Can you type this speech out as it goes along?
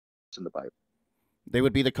in the Bible. They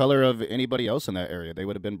would be the color of anybody else in that area. They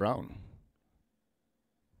would have been brown.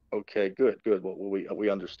 Okay, good, good. Well, we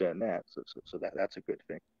understand that, so that's a good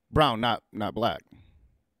thing. Brown, not black.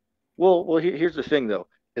 Here's the thing though,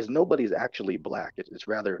 is nobody's actually black. It's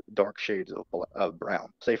rather dark shades of brown.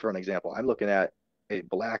 Say for an example, I'm looking at a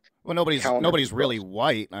black Well, counter nobody's really across.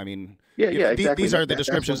 white. I mean, Yeah, you know, yeah, exactly. these are the That's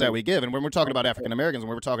descriptions one of that the. we give. And when we're talking Oh, about African Americans, and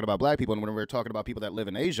when we're talking about black people, and when we're talking about people that live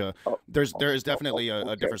in Asia, oh, there is definitely a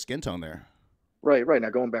okay. different skin tone there. Right, right. Now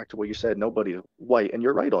going back to what you said, nobody's white, and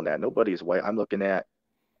you're right on that. Nobody's white. I'm looking at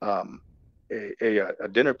um a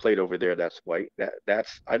dinner plate over there that's white.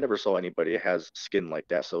 That's I never saw anybody that has skin like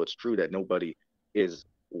that. So it's true that nobody is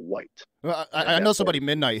white. Well, I know That somebody part.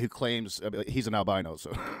 midnight who claims he's an albino.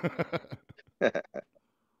 So,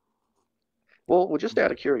 Well, just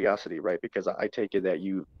out of curiosity, right? Because I take it that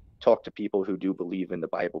you talk to people who do believe in the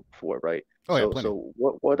Bible before, right? oh yeah, So, plenty.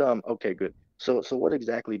 so okay, good. So what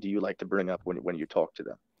exactly do you like to bring up when you talk to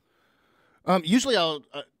them? Usually,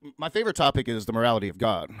 my favorite topic is the morality of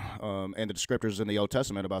God, and the descriptors in the Old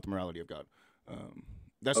Testament about the morality of God. Um,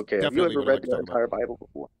 that's Okay, have you definitely ever what I read like to the talk about. entire Bible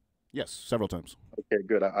before? Yes, several times. Okay,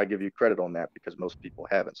 good. I give you credit on that because most people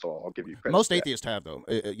haven't, so I'll give you credit Most for that. atheists have, though.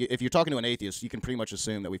 If you're talking to an atheist, you can pretty much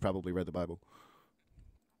assume that we probably read the Bible.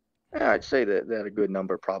 Yeah, I'd say that a good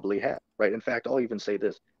number probably have, right? In fact, I'll even say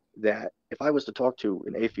this, that if I was to talk to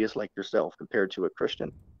an atheist like yourself compared to a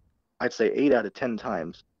Christian, I'd say 8 out of 10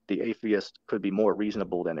 times the atheist could be more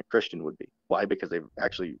reasonable than a Christian would be. Why? Because they've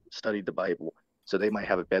actually studied the Bible, so they might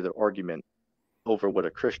have a better argument over what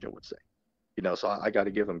a Christian would say. So I got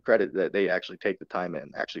to give them credit that they actually take the time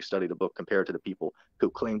and actually study the book compared to the people who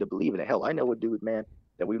claim to believe in it. Hell, I know a dude, man,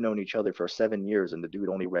 that we've known each other for 7 years, and the dude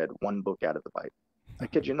only read one book out of the Bible. I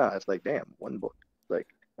kid you not. It's like, damn, one book. Like,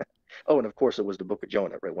 oh, and of course it was the Book of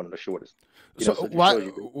Jonah, right? One of the shortest. So So it just shows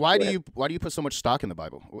you. Go ahead. why do you put so much stock in the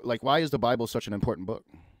Bible? Like, why is the Bible such an important book?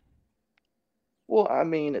 Well, I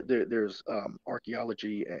mean, there's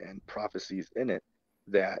archaeology and prophecies in it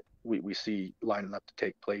that we see lining up to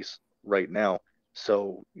take place right now.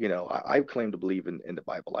 So, I claim to believe in the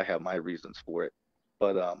Bible. I have my reasons for it.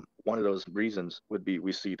 But one of those reasons would be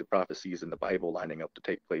we see the prophecies in the Bible lining up to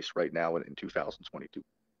take place right now in 2022.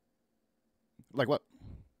 Like what?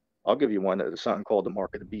 I'll give you one. There's something called the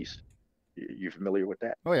Mark of the Beast. You familiar with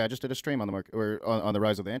that? Oh yeah, I just did a stream on the mark or on the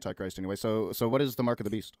rise of the Antichrist. Anyway, so what is the mark of the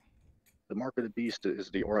beast? The Mark of the Beast is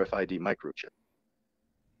the RFID microchip.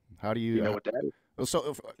 How do Do you you? know what that is?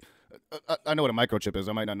 So I know what a microchip is.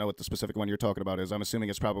 I might not know what the specific one you're talking about is. I'm assuming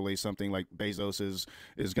it's probably something like Bezos is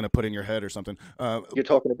going to put in your head or something. You're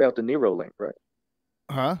talking about the Neuralink, right?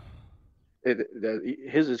 Huh?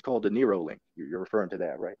 His is called the Neuralink. You're referring to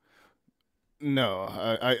that, right? No,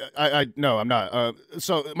 no, I'm not.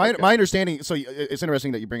 So Okay. my understanding. So it's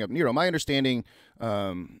interesting that you bring up Nero. My understanding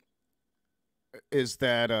um, is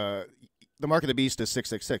that the mark of the beast is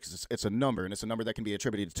 666. It's a number, and it's a number that can be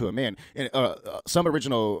attributed to a man. And some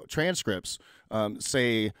original transcripts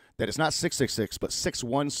say that it's not 666, but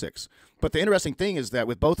 616. But the interesting thing is that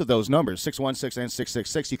with both of those numbers, 616 and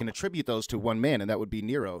 666, you can attribute those to one man, and that would be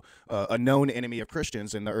Nero, a known enemy of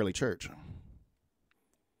Christians in the early church.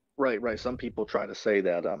 Right, right. Some people try to say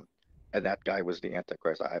that and that guy was the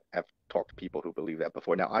Antichrist. I've talked to people who believe that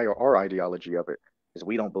before. Now, our ideology of it is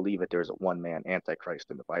we don't believe that there's a one man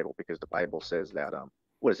Antichrist in the Bible because the Bible says that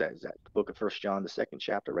what is that? Is that the book of First John, the second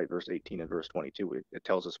chapter, right, verse 18 and verse 22? It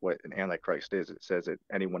tells us what an Antichrist is. It says that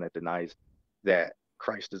anyone that denies that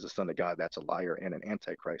Christ is the Son of God, that's a liar and an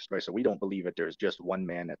Antichrist, right? So we don't believe that there's just one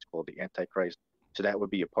man that's called the Antichrist. So that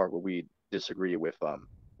would be a part where we disagree with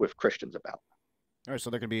Christians about. All right, so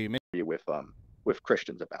there can be many. With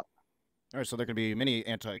Christians about. All right, so there can be many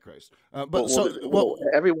antichrists. Well, But well, so well, well,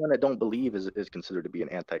 everyone that don't believe is considered to be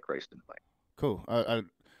an antichrist in the cool.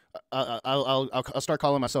 I'll start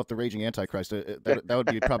calling myself the raging antichrist. Bible. That would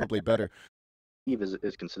be probably better. Eve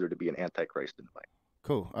is considered to be an antichrist in the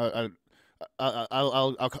Cool.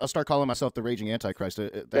 I'll start calling myself the raging antichrist.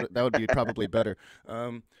 Bible. That would be probably better.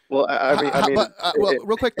 Um, Well, I mean, well,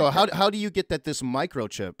 real quick though, how do you get that this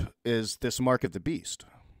microchip is this mark of the beast?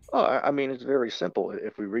 oh, I mean, it's very simple.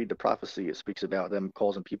 If we read the prophecy, it speaks about them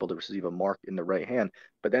causing people to receive a mark in the right hand.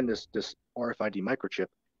 But then this RFID microchip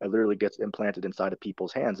literally gets implanted inside of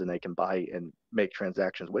people's hands, and they can buy and make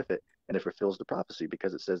transactions with it, and it fulfills the prophecy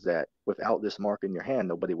because it says that without this mark in your hand,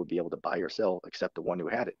 nobody would be able to buy or sell except the one who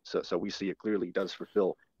had it. So we see it clearly does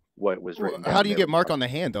fulfill what was written How down do you there get in the mark on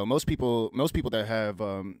prophecy. the hand though? Most people that have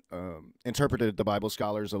interpreted the Bible,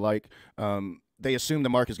 scholars alike, they assume the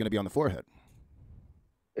mark is going to be on the forehead.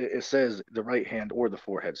 It says the right hand or the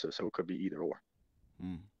forehead, so it could be either or.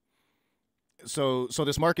 Hmm. So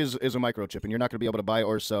this mark is a microchip, and you're not going to be able to buy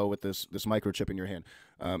or sell with this microchip in your hand.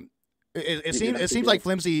 Um, You're not it gonna seems be like able.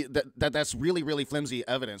 flimsy that's really flimsy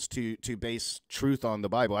evidence to base truth on the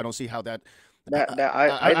Bible. I don't see how that. Now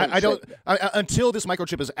I didn't I say. don't until this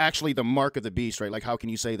microchip is actually the mark of the beast, right? Like, how can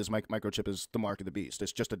you say this microchip is the mark of the beast?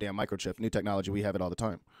 It's just a damn microchip. New technology, we have it all the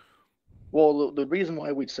time. Well, the reason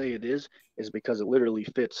why we'd say it is because it literally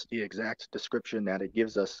fits the exact description that it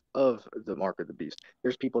gives us of the mark of the beast.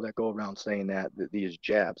 There's people that go around saying that these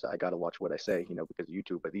jabs, I got to watch what I say, because of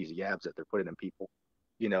YouTube, but these yabs that they're putting in people,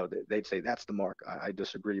 they'd say that's the mark. I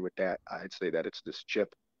disagree with that. I'd say that it's this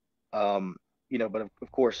chip. Um, but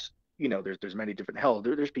of course, there's many different hell.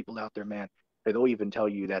 There's people out there, man. They'll even tell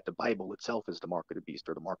you that the Bible itself is the mark of the beast,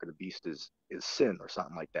 or the mark of the beast is sin, or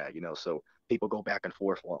something like that. So people go back and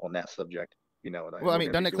forth on that subject. And Well, I we're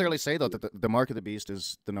mean, going to doesn't be it doing. clearly say though that the mark of the beast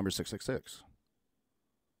is the number 666?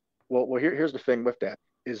 Here's the thing with that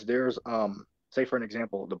is there's say for an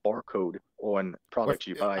example the barcode on Or products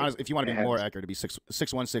you buy. if you want to It be more has accurate, it'd be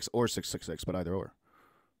 616 or 666, but either or.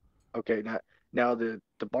 okay now the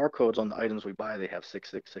barcodes on the items we buy they have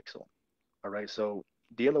 666 on. All right, so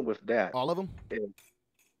dealing with that. All of them?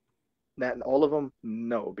 Not all of them,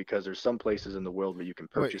 no, because there's some places in the world where you can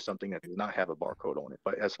Wait, purchase something that does not have a barcode on it.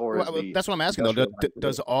 But as far as well, the that's what I'm asking though. industrialized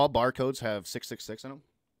Does world, all barcodes have 666 in them?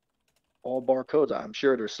 all barcodes, I'm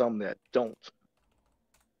sure there's some that don't.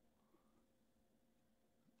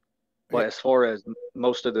 Yeah. But as far as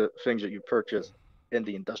most of the things that you purchase in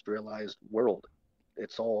the industrialized world,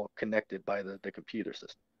 it's all connected by the computer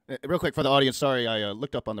system. Real quick for the audience, sorry, I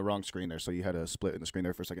looked up on the wrong screen there, so you had a split in the screen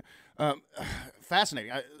there for a second.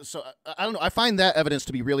 Fascinating. I don't know. I find that evidence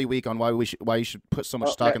to be really weak on why you should put so much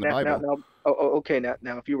Oh, stock in the Bible. okay.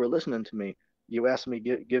 Now, if you were listening to me, you asked me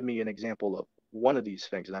give me an example of one of these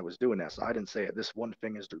things, and I was doing that. So I didn't say it. This one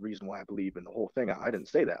thing is the reason why I believe in the whole thing. I didn't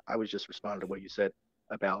say that. I was just responding to what you said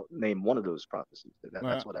about name one of those prophecies. Uh,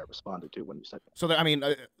 That's what I responded to when you said that. so that, I mean,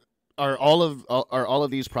 are all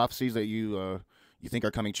of these prophecies that you think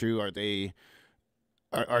are coming true? Are they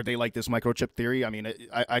like this microchip theory? I mean,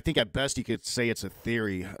 I think at best you could say it's a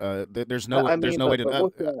theory. I There's mean, no way to. but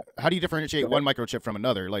look, How do you go differentiate ahead. one microchip from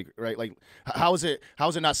another? Like, right? Like, how is it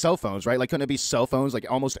not cell phones? Right? Like, couldn't it be cell phones? Like,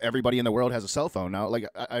 almost everybody in the world has a cell phone now. Like,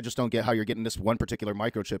 I just don't get how you're getting this one particular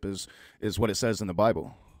microchip is what it says in the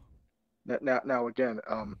Bible. Now again,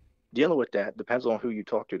 dealing with that depends on who you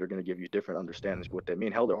talk to. They're going to give you different understandings of what they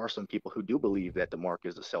mean. Hell, there are some people who do believe that the mark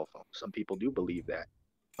is a cell phone. Some people do believe that.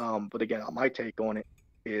 But again, my take on it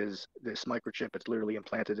is this microchip. It's literally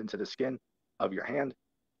implanted into the skin of your hand.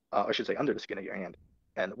 I should say under the skin of your hand,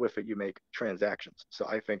 and with it you make transactions. So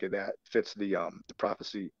I think that fits the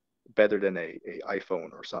prophecy better than a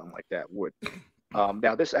iPhone or something like that would.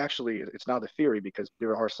 Now this actually it's not a theory because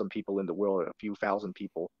there are some people in the world, a few thousand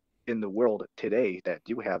people in the world today that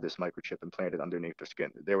do have this microchip implanted underneath their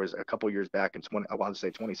skin. There was a couple years back in 20, I want to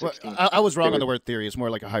say Well, 2016. I was There wrong on was the word theory. It's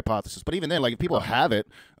more like a hypothesis. But even then, like if people uh, have it,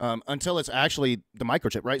 until it's actually the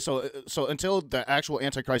microchip, right? So until the actual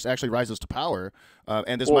Antichrist actually rises to power,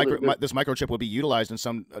 and well, this microchip will be utilized in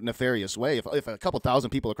some nefarious way. If a couple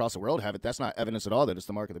thousand people across the world have it, that's not evidence at all that it's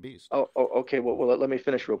the mark of the beast. okay. Well, let me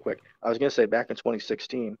finish real quick. I was going to say back in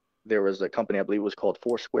 2016, there was a company, I believe it was called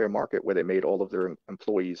Foursquare Market, where they made all of their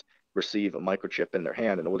employees receive a microchip in their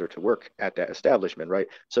hand in order to work at that establishment, right?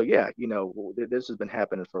 So, yeah, this has been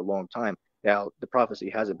happening for a long time. Now, the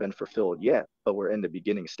prophecy hasn't been fulfilled yet, but we're in the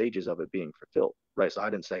beginning stages of it being fulfilled, right? So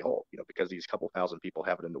I didn't say, oh, because these couple thousand people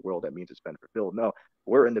have it in the world, that means it's been fulfilled. No,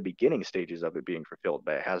 we're in the beginning stages of it being fulfilled,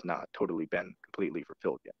 but it has not totally been completely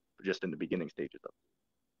fulfilled yet. We're just in the beginning stages of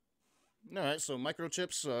All right. So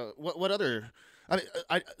microchips. What other? I mean,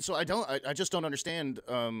 I just don't understand.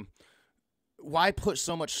 Why put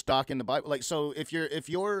so much stock in the Bible? Like, so if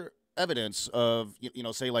your evidence of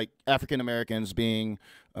say like African Americans being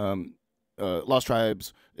lost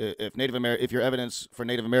tribes, if your evidence for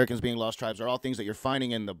Native Americans being lost tribes are all things that you're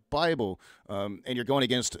finding in the Bible, and you're going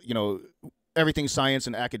against everything science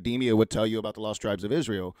and academia would tell you about the lost tribes of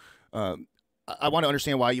Israel. I want to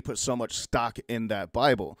understand why you put so much stock in that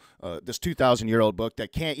Bible, this 2,000-year-old book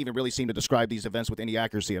that can't even really seem to describe these events with any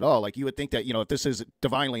accuracy at all. Like you would think that, if this is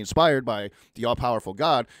divinely inspired by the all-powerful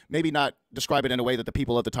God, maybe not describe it in a way that the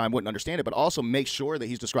people of the time wouldn't understand it, but also make sure that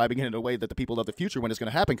he's describing it in a way that the people of the future, when it's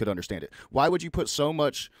going to happen, could understand it. Why would you put so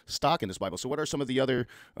much stock in this Bible? So what are some of the other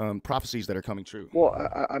prophecies that are coming true?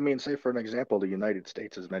 Well, I mean, say for an example, the United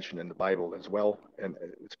States is mentioned in the Bible as well, and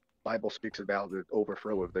it's Bible speaks about the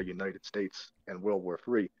overthrow of the United States and World War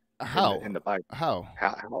III in How? the Bible. How?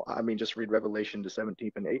 I mean, just read Revelation the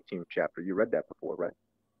 17th and 18th chapter. You read that before, right?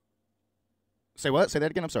 Say what? Say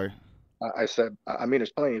that again. I'm sorry. I said, I mean,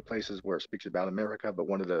 there's plenty of places where it speaks about America, but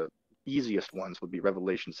one of the easiest ones would be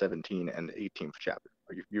Revelation 17 and the 18th chapter.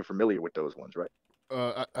 You're familiar with those ones, right?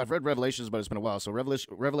 I've read Revelations, but it's been a while. So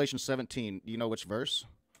Revelation 17. Do you know which verse?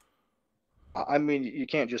 I mean, you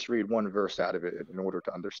can't just read one verse out of it in order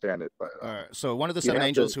to understand it, but All right. So one of the you'd seven have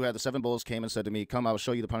angels to. who had the seven bowls came and said to me, "Come, I will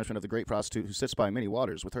show you the punishment of the great prostitute who sits by many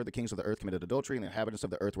waters. With her, the kings of the earth committed adultery, and the inhabitants of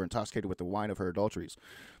the earth were intoxicated with the wine of her adulteries."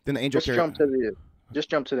 Then the angel Just carried. jump to the just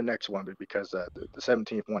jump to the next one because the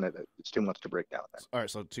 17th one it's too much to break down. All right.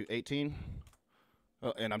 So to 18.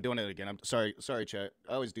 Oh, and I'm doing it again. I'm sorry, chat.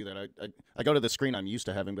 I always do that. I go to the screen I'm used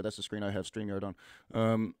to having, but that's the screen I have StreamYard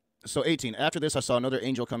on. So 18. After this, I saw another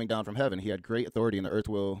angel coming down from heaven. He had great authority, and the earth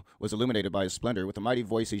was illuminated by his splendor. With a mighty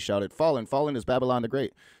voice, he shouted, "Fallen, fallen is Babylon the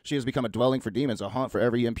Great. She has become a dwelling for demons, a haunt for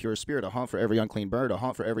every impure spirit, a haunt for every unclean bird, a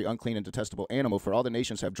haunt for every unclean and detestable animal. For all the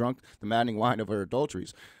nations have drunk the maddening wine of her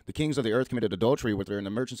adulteries. The kings of the earth committed adultery with her, and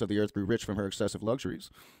the merchants of the earth grew rich from her excessive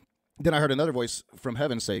luxuries." Then I heard another voice from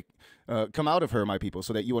heaven say, "Come out of her, my people,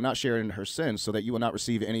 so that you will not share in her sins, so that you will not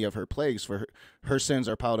receive any of her plagues, for her sins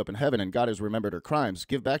are piled up in heaven, and God has remembered her crimes.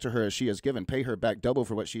 Give back to her as she has given. Pay her back double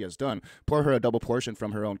for what she has done. Pour her a double portion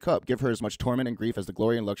from her own cup. Give her as much torment and grief as the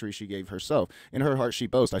glory and luxury she gave herself. In her heart she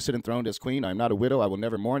boasts, I sit enthroned as queen. I am not a widow. I will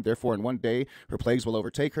never mourn. Therefore in one day her plagues will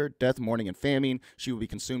overtake her, death, mourning, and famine. She will be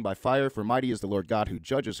consumed by fire, for mighty is the Lord God who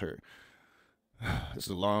judges her." This is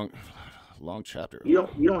a long chapter. You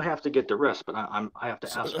don't have to get the rest, but I have to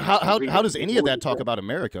So ask you how if you how read how it. does any What of would that you talk say? about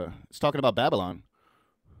America? It's talking about Babylon.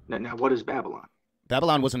 Now, what is Babylon?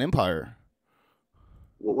 Babylon was an empire.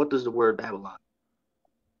 Well, what does the word Babylon?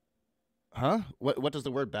 Huh? What does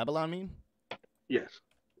the word Babylon mean? Yes.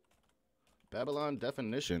 Babylon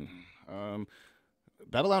definition. Um,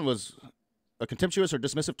 Babylon was a contemptuous or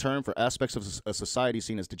dismissive term for aspects of a society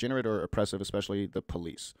seen as degenerate or oppressive, especially the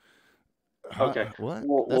police. Huh? Okay. What?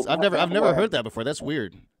 Well, I've never well, heard that before. That's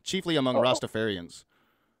weird. Chiefly among oh, Rastafarians.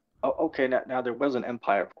 okay. Now there was an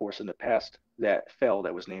empire, of course, in the past that fell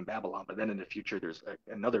that was named Babylon, but then in the future there's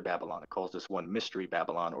another Babylon. It calls this one Mystery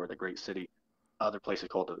Babylon or the Great City. Other places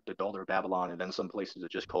called the Dollar Babylon, and then some places it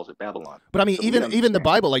just calls it Babylon. But I mean, So we even the understand.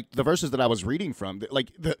 Bible, like the verses that I was reading from,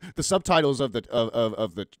 like the subtitles of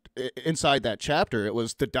the inside that chapter, it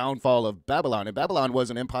was the downfall of Babylon, and Babylon was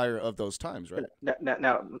an empire of those times, right?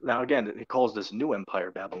 Now again, it calls this new empire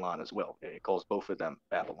Babylon as well. It calls both of them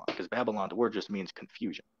Babylon because Babylon, the word just means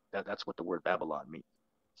confusion. That's what the word Babylon means.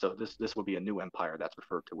 So this would be a new empire that's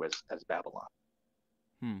referred to as Babylon.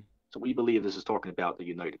 Hmm. So we believe this is talking about the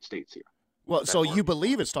United States here. Well, so That's where. you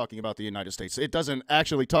believe it's talking about the United States. It doesn't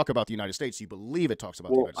actually talk about the United States. You believe it talks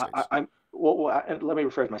about the Well, United States. let me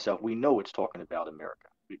rephrase myself. We know it's talking about America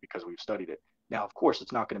because we've studied it. Now, of course,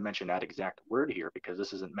 it's not going to mention that exact word here because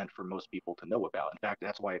this isn't meant for most people to know about. In fact,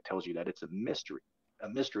 that's why it tells you that it's a mystery. A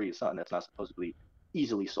mystery is something that's not supposedly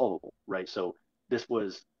easily solvable, right? So this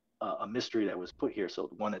was a mystery that was put here, so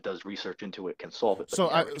the one that does research into it can solve it, but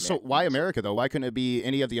the average So man why can't. So, America though? Why couldn't it be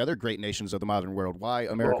any of the other great nations of the modern world? Why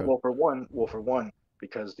America? for one,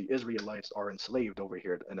 because the Israelites are enslaved over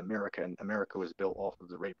here in America, and America was built off of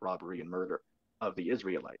the rape, robbery, and murder of the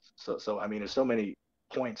Israelites. So I mean, there's so many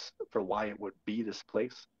points for why it would be this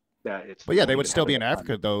place that it's But we yeah, don't they would even still have be in enough time.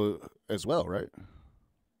 Africa though as well, right?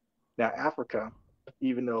 Now, Africa,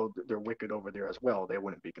 even though they're wicked over there as well, they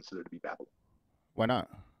wouldn't be considered to be Babylon. Why not?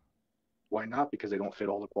 Why not? Because they don't fit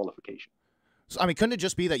all the qualifications. So, I mean, couldn't it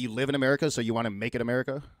just be that you live in America, so you want to make it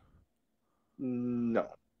America? No.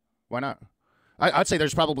 Why not? I'd say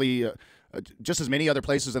there's probably just as many other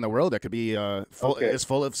places in the world that could be Okay.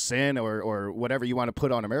 full of sin or whatever you want to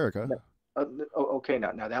put on America. Okay.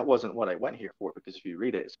 Now that wasn't what I went here for because if you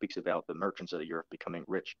read it, it speaks about the merchants of the earth becoming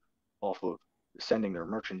rich off of sending their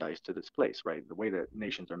merchandise to this place, right? The way that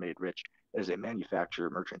nations are made rich is they manufacture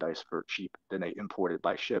merchandise for cheap, then they import it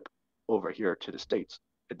by ship over here to the States.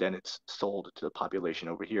 And then it's sold to the population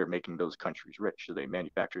over here, making those countries rich. So they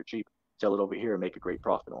manufacture it cheap, sell it over here, and make a great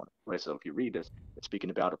profit on it, right? So if you read this, it's speaking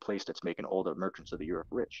about a place that's making all the merchants of the earth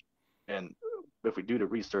rich. And if we do the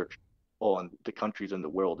research on the countries in the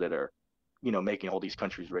world that are, making all these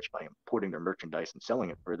countries rich by importing their merchandise and selling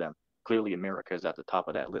it for them, clearly America is at the top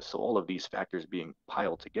of that list. So all of these factors being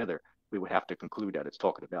piled together, we would have to conclude that it's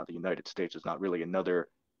talking about the United States. Is not really another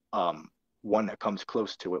um, one that comes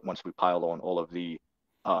close to it once we pile on all of the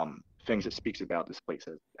things it speaks about this place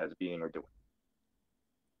as being or doing.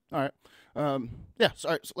 All right. Yeah.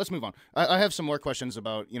 Sorry. So let's move on. I have some more questions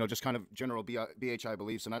about just kind of general BHI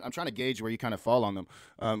beliefs, and I'm trying to gauge where you kind of fall on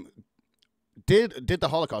them. Did the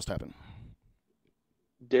Holocaust happen?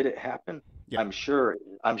 Did it happen? Yeah. I'm sure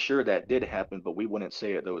that did happen, but we wouldn't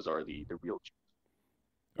say those are the real Jews.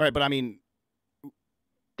 All right. But I mean,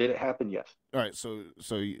 Did it happen? Yes. All right, so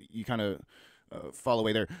you kind of fall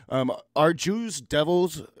away there. Are Jews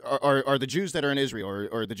devils? Are the Jews that are in Israel,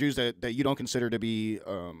 or the Jews that you don't consider to be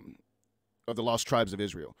of the lost tribes of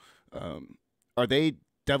Israel, are they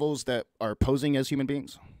devils that are posing as human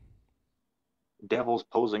beings? Devils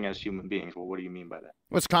posing as human beings. Well, what do you mean by that?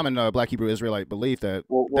 Well, it's common Black Hebrew Israelite belief that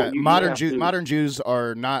Well, modern Jews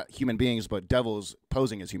are not human beings, but devils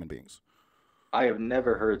posing as human beings. I have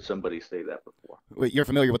never heard somebody say that before. Wait, you're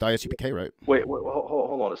familiar with ISUPK, right? Wait,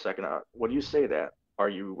 hold on a second. When you say that, are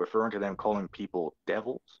you referring to them calling people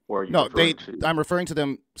devils, or are you No, referring to? I'm referring to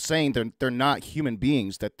them saying they're not human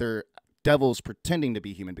beings, that they're devils pretending to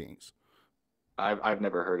be human beings. I've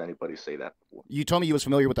never heard anybody say that before. You told me you was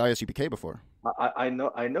familiar with the ISUPK before. I know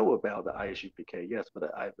about the ISUPK, yes,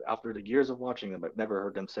 but after the years of watching them, I've never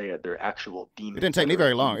heard them say it. They're actual demons. It didn't take me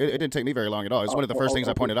very long. It didn't take me very long at all. It's one of the first things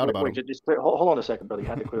I pointed out about them. Just hold on a second, brother. You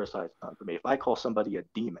had to clear a side for me. If I call somebody a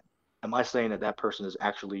demon, am I saying that person is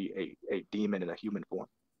actually a demon in a human form?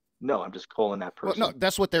 No, I'm just calling that person. Well, no,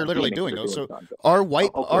 that's what they're literally doing, though. So are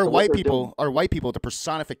white people the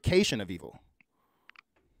personification of evil?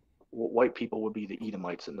 Well, white people would be the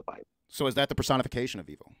Edomites in the Bible. So is that the personification of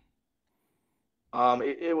evil?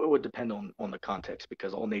 It would depend on the context,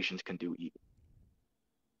 because all nations can do evil.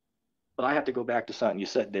 But I have to go back to something you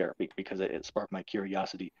said there, because it sparked my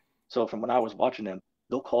curiosity. So from when I was watching them,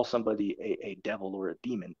 they'll call somebody a devil or a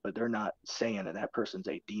demon, but they're not saying that person's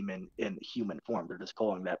a demon in human form. They're just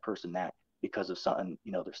calling that person that because of something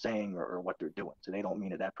they're saying or what they're doing. So they don't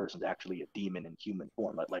mean that person's actually a demon in human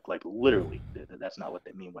form. Like literally, that's not what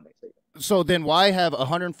they mean when they say that. So then why have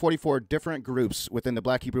 144 different groups within the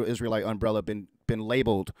Black Hebrew Israelite umbrella been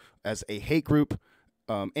labeled as a hate group,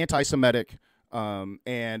 anti-Semitic,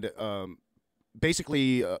 and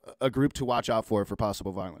basically a group to watch out for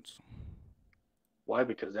possible violence? Why?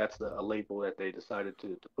 Because that's a label that they decided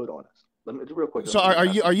to put on us. Let me do real quick. So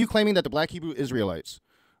are you claiming that the Black Hebrew Israelites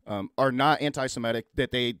are not anti-Semitic,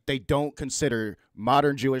 that they don't consider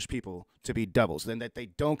modern Jewish people to be devils, then that they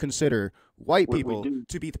don't consider white people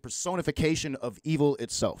to be the personification of evil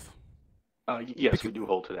itself? Yes, we do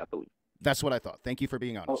hold to that belief. That's what I thought. Thank you for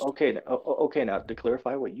being honest. Okay. Now, to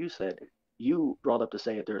clarify what you said, you brought up to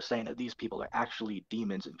say that they're saying that these people are actually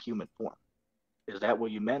demons in human form. Is that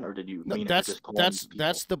what you meant, or did you mean that's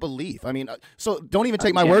the belief? I mean, so don't even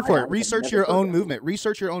take my word for it. Research your own movement.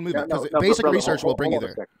 Research your own movement, because basic research will bring you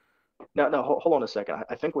there. No, hold on a second.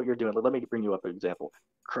 I think what you're doing. Let me bring you up an example.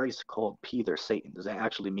 Christ called Peter Satan. Does that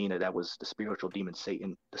actually mean that was the spiritual demon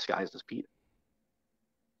Satan disguised as Peter?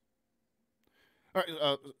 All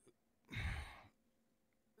right.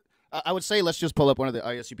 I would say let's just pull up one of the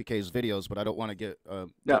ISUPK's videos, but I don't want to get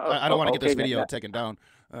I don't want to get this video taken down.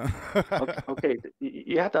 Okay,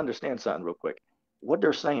 you have to understand something real quick. What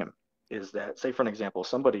they're saying is that, say for an example,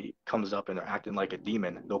 somebody comes up and they're acting like a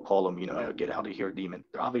demon, they'll call them, get out of here, demon.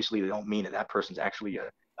 Obviously, they don't mean that person's actually a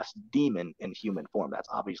demon in human form. That's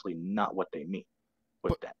obviously not what they mean.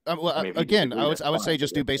 With that. Again, I would say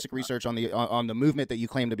just do basic research on the movement that you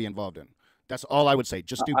claim to be involved in. That's all I would say.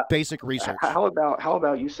 Just do basic research. How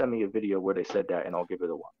about you send me a video where they said that, and I'll give it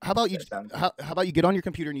a watch. How about you get on your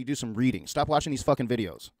computer and you do some reading? Stop watching these fucking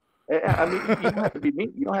videos. I mean, you don't have to be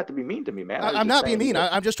mean. You don't have to be mean to me, man. I'm not being mean.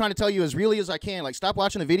 I'm just trying to tell you as really as I can. Like, stop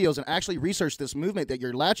watching the videos and actually research this movement that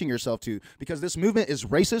you're latching yourself to, because this movement is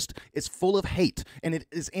racist, it's full of hate, and it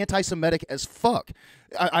is anti-Semitic as fuck.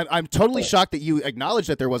 I'm totally shocked that you acknowledge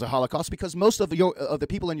that there was a Holocaust, because most of the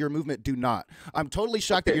people in your movement do not. I'm totally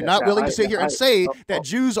shocked that you're not willing to sit here and say that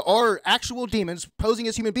Jews are actual demons posing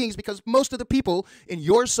as human beings, because most of the people in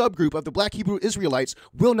your subgroup of the Black Hebrew Israelites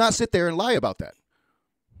will not sit there and lie about that.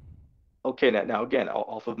 Okay, now again,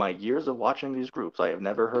 off of my years of watching these groups, I have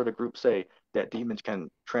never heard a group say that demons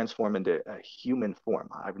can transform into a human form.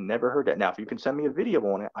 I've never heard that. Now, if you can send me a video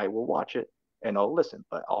on it, I will watch it and I'll listen.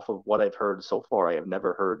 But off of what I've heard so far, I have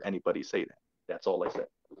never heard anybody say that. That's all I said.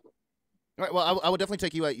 All right, well, I would definitely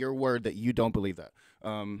take you at your word that you don't believe that.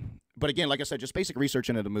 But again, like I said, just basic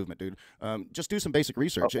research into the movement, dude. Just do some basic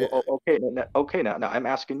research. Okay, now I'm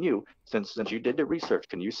asking you, since you did the research,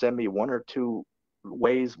 can you send me one or two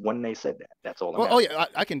ways when they said that? That's all. Yeah,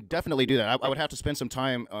 I can definitely do that. I would have to spend some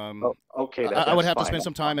time. Okay, I would have to spend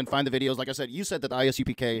some time and find the videos. Like I said, you said that the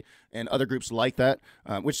ISUPK and other groups like that,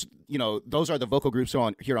 which those are the vocal groups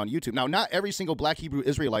here on YouTube. Now, not every single Black Hebrew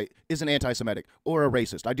Israelite is an anti-Semitic or a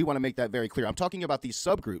racist. I do want to make that very clear. I'm talking about these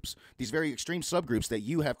subgroups, these very extreme subgroups that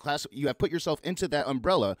you have put yourself into that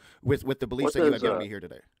umbrella with the beliefs that you have given me here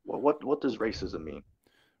today. What does racism mean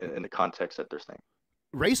in the context that they're saying?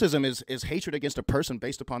 Racism is hatred against a person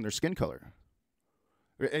based upon their skin color.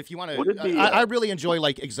 If you want Would to, it be I really enjoy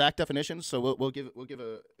like exact definitions, so we'll give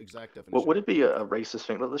a exact definition. would it be a racist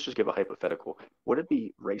thing? Let's just give a hypothetical. Would it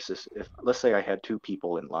be racist if, let's say, I had two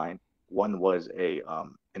people in line? One was a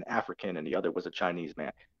an African and the other was a Chinese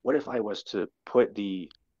man. What if I was to put the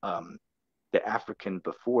African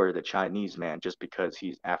before the Chinese man just because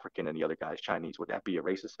he's African and the other guy's Chinese? Would that be a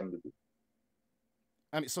racist thing to do?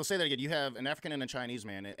 I mean, so say that again. You have an African and a Chinese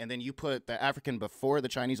man, and then you put the African before the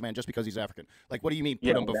Chinese man just because he's African. Like, what do you mean put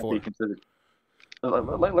Yeah, him would that be before? considered?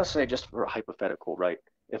 Let's say, just for a hypothetical, right?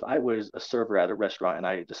 If I was a server at a restaurant and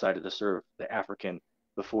I decided to serve the African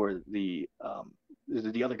before the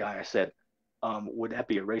other guy, I said, would that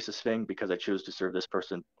be a racist thing because I choose to serve this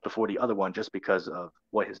person before the other one just because of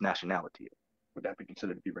what his nationality is? Would that be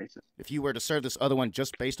considered to be racist? If you were to serve this other one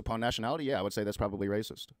just based upon nationality, yeah, I would say that's probably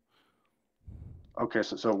racist. Okay,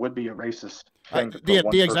 so it would be a racist thing to put The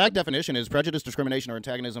one the exact person. definition is prejudice, discrimination, or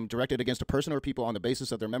antagonism directed against a person or people on the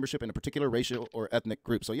basis of their membership in a particular racial or ethnic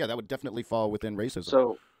group. So yeah, that would definitely fall within racism.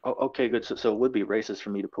 So, okay, good. So it would be racist for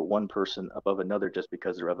me to put one person above another just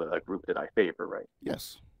because they're of a group that I favor, right?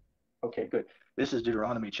 Yes. Okay, good. This is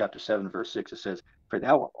Deuteronomy chapter 7, verse 6. It says, "For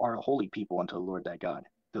thou art a holy people unto the Lord thy God.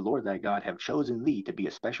 The Lord thy God have chosen thee to be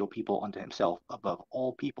a special people unto himself above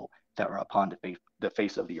all people that are upon the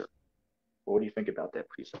face of the earth." What do you think about that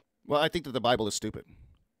precept? Well, I think that the Bible is stupid.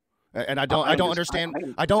 And I I don't understand.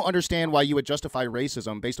 understand I don't understand why you would justify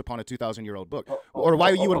racism based upon a 2,000-year-old book, or why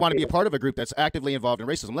you would want to Okay. be a part of a group that's actively involved in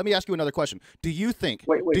racism. Let me ask you another question. Do Wait, you think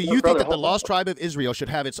brother, that the hold on. lost tribe of Israel should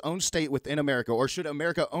have its own state within America, or should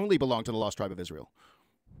America only belong to the lost tribe of Israel?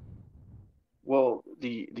 Well,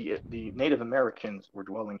 the Native Americans were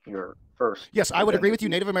dwelling here first, Yes, I but would then agree with you.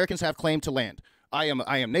 Native Americans have claim to land. I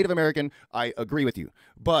am Native American. I agree with you.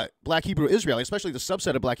 But Black Hebrew Israelites, especially the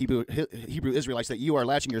subset of Black Hebrew Israelites that you are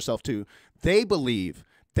latching yourself to, they believe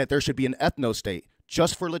that there should be an ethno state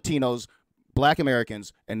just for Latinos, Black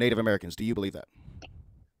Americans, and Native Americans. Do you believe that?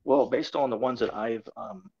 well, based on the ones that I've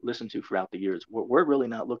listened to throughout the years, we're really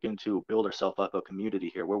not looking to build ourselves up a community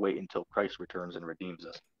here. We're waiting until Christ returns and redeems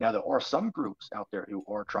us. Now, there are some groups out there who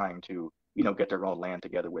are trying to, get their own land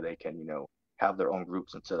together where they can, have their own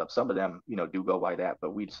groups and set up. Some of them, do go by that,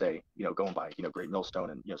 but we'd say, going by, Great Millstone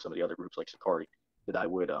and, some of the other groups like Sakari that I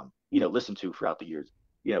would, listen to throughout the years.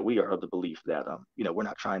 We are of the belief that, we're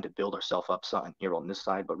not trying to build ourselves up something here on this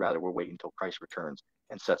side, but rather we're waiting until Christ returns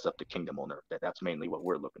and sets up the kingdom on earth. That's mainly what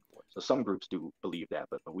we're looking for. So some groups do believe that,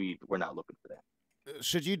 but we're not looking for that.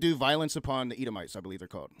 Should you do violence upon the Edomites? I believe they're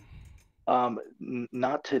called.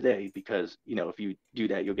 Not today, because if you do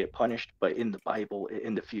that, you'll get punished. But in the Bible,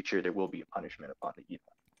 in the future, there will be a punishment upon the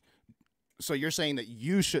evil. So you're saying that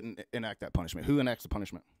you shouldn't enact that punishment. Who enacts the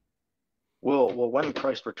punishment? Well, when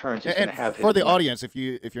Christ returns, he's going And to have for his the men. audience, if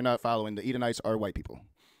you're not following, the Edomites are white people.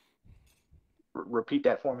 Repeat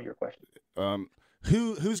that for me, your question. Um,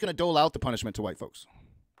 who's going to dole out the punishment to white folks?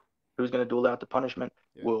 Who's going to dole out the punishment?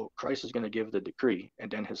 Yeah. Well, Christ is going to give the decree, and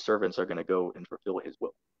then his servants are going to go and fulfill his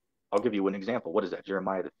will. I'll give you an example. What is that?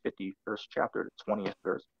 Jeremiah, the 51st chapter, the 20th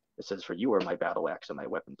verse. It says, "For you are my battle axe and my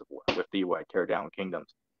weapons of war. With thee will I tear down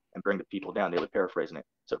kingdoms and bring the people down." They were paraphrasing it.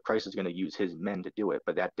 So Christ is going to use his men to do it,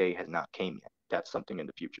 but that day has not came yet. That's something in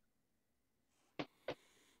the future.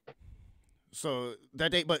 So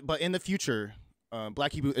that day, but in the future,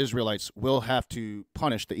 Black Hebrew Israelites will have to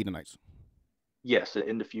punish the Edomites. Yes,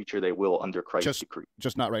 in the future they will under Christ's decree.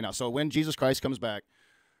 Just not right now. So when Jesus Christ comes back,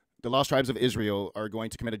 the lost tribes of Israel are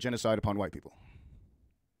going to commit a genocide upon white people.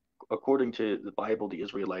 According to the Bible, the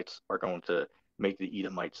Israelites are going to make the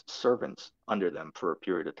Edomites servants under them for a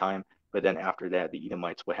period of time. But then after that, the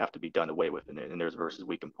Edomites would have to be done away with. And there's verses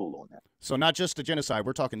we can pull on that. So not just a genocide.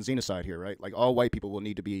 We're talking xenocide here, right? Like all white people will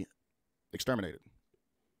need to be exterminated.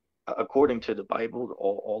 According to the Bible,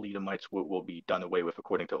 all Edomites will be done away with,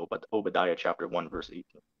 according to Obadiah chapter 1, verse 18.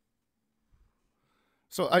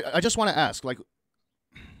 So I just want to ask, like,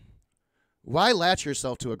 why latch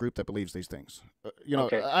yourself to a group that believes these things?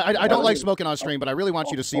 Okay. I don't like smoking on stream, but I really want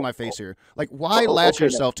you to see my face here. Like, why latch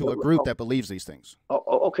yourself to a group that believes these things?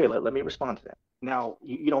 Okay, let me respond to that. Now,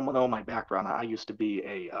 you don't know my background. I used to be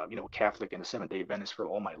a Catholic and a Seventh-day Adventist for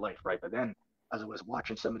all my life, right? But then, as I was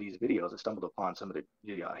watching some of these videos, I stumbled upon some of the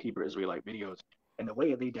Hebrew Israelite videos, and the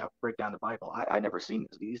way they break down the Bible, I never seen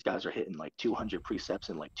this. These guys are hitting like 200 precepts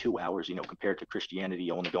in like 2 hours, compared to Christianity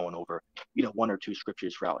only going over, one or two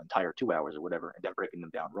scriptures throughout entire 2 hours or whatever, and then breaking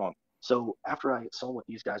them down wrong. So after I saw what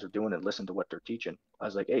these guys are doing and listened to what they're teaching, I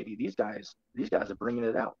was like, hey, these guys are bringing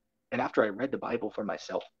it out. And after I read the Bible for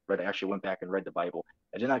myself, right, I actually went back and read the Bible,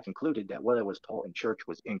 and then I concluded that what I was taught in church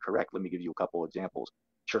was incorrect. Let me give you a couple examples.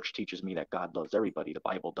 Church teaches me that God loves everybody. The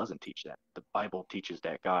Bible doesn't teach that. The Bible teaches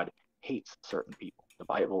that God hates certain people. The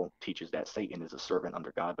Bible teaches that Satan is a servant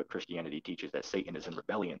under God, but Christianity teaches that Satan is in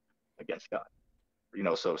rebellion against God.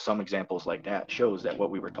 So some examples like that shows that what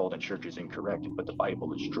we were told in church is incorrect, but the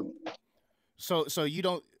Bible is true. So you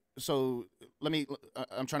don't. So let me.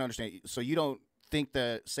 I'm trying to understand. So you don't think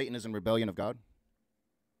that Satan is in rebellion of God?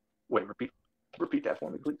 Wait, repeat that for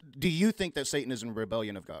me, please. Do you think that Satan is in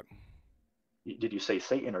rebellion of God? Did you say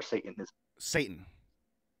Satan or Satanism? Satan.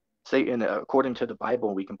 Satan, according to the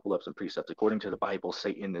Bible, we can pull up some precepts. According to the Bible,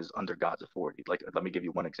 Satan is under God's authority. Like, let me give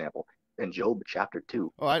you one example. In Job chapter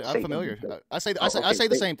 2, Oh, I'm Satan, familiar. I say okay,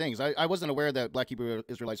 the same things. I wasn't aware that Black Hebrew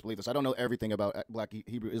Israelites believe this. I don't know everything about Black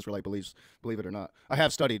Hebrew Israelite beliefs, believe it or not. I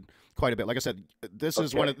have studied quite a bit. Like I said, this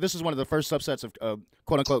is one of the first subsets of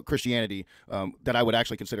quote unquote Christianity that I would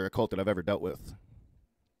actually consider a cult that I've ever dealt with.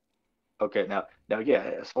 Okay, now,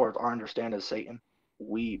 yeah, as far as our understanding of Satan,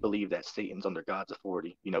 we believe that Satan's under God's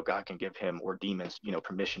authority. God can give him or demons,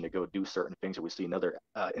 permission to go do certain things. And we see another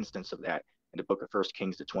instance of that in the book of First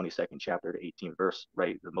Kings, the 22nd chapter, the 18th verse,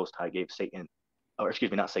 right? The Most High gave Satan, or excuse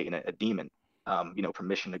me, not Satan, a demon,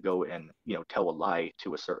 permission to go and, tell a lie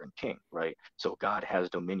to a certain king, right? So God has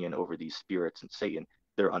dominion over these spirits, and Satan,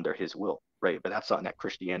 they're under his will, right? But that's something that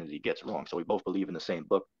Christianity gets wrong. So we both believe in the same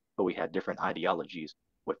book, but we had different ideologies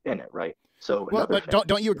within it, right? So well, but thing,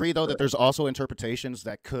 don't you agree though that there's also interpretations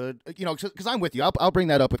that could, because I'm with you. I'll bring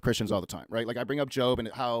that up with Christians all the time, right? Like I bring up Job and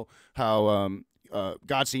how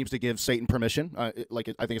God seems to give Satan permission. I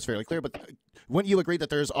think it's fairly clear. But wouldn't you agree that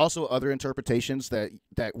there's also other interpretations that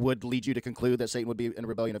would lead you to conclude that Satan would be in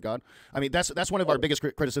rebellion of God? I mean, that's one of our biggest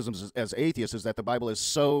criticisms as atheists is that the Bible is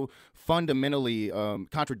so fundamentally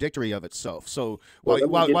contradictory of itself. So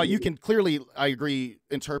while you can clearly, I agree,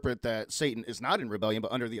 interpret that Satan is not in rebellion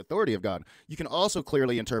but under the authority of God, you can also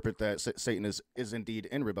clearly interpret that Satan is indeed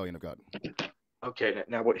in rebellion of God. Okay,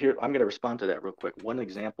 now what here I'm going to respond to that real quick. One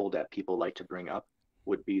example that people like to bring up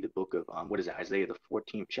would be the book of Isaiah, the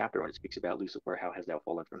 14th chapter, when it speaks about Lucifer, how has thou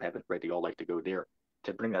fallen from heaven, right? They all like to go there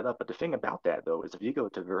to bring that up. But the thing about that though is if you go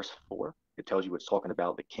to verse 4, it tells you it's talking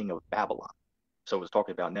about the king of Babylon. So it's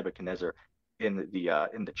talking about Nebuchadnezzar in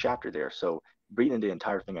the chapter there. So reading the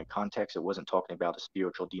entire thing in context, it wasn't talking about a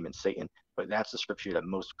spiritual demon Satan, but that's the scripture that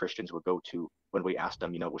most Christians would go to when we ask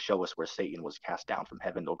them, well, show us where Satan was cast down from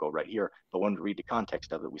heaven. They'll go right here. But when we read the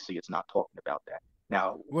context of it, we see it's not talking about that.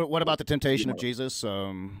 Now, what about the temptation of Jesus?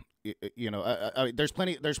 There's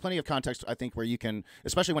plenty of context, I think, where you can,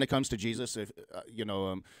 especially when it comes to Jesus. If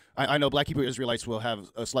I know Black Hebrew Israelites will have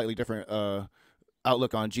a slightly different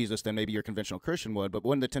outlook on Jesus than maybe your conventional Christian would. But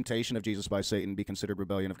wouldn't the temptation of Jesus by Satan be considered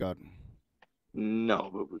rebellion of God?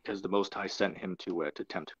 No, because the Most High sent him to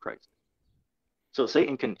tempt Christ. So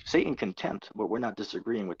Satan can tempt, but we're not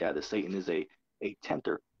disagreeing with that. That Satan is a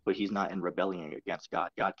tempter, but he's not in rebellion against God.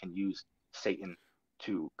 God can use Satan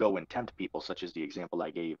to go and tempt people, such as the example I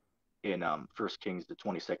gave in First Kings, the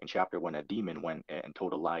 22nd chapter, when a demon went and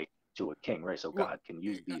told a lie to a king, right? So God can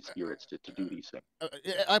use these spirits to do these things.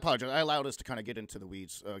 I apologize. I allowed us to kind of get into the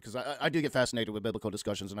weeds because I do get fascinated with biblical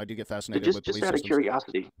discussions, and I do get fascinated with belief just out systems. of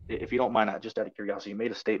curiosity, if you don't mind, just out of curiosity, you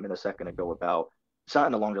made a statement a second ago about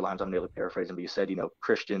something along the lines, I'm nearly paraphrasing, but you said,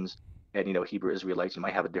 Christians and, Hebrew Israelites, you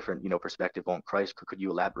might have a different, perspective on Christ. Could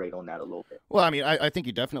you elaborate on that a little bit? Well, I mean, I think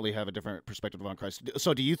you definitely have a different perspective on Christ.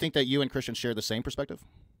 So do you think that you and Christians share the same perspective?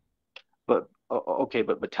 But okay,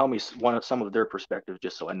 but tell me some of their perspectives,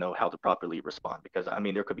 just so I know how to properly respond. Because I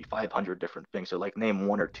mean, there could be 500 different things. So, like, name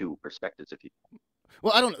one or two perspectives if you.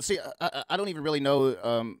 Well, I don't see. I don't even really know.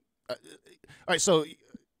 All right, so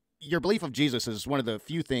your belief of Jesus is one of the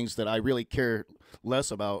few things that I really care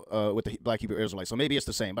less about with the Black Hebrew Israelites. So maybe it's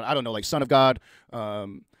the same, but I don't know, like Son of God,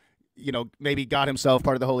 maybe God Himself,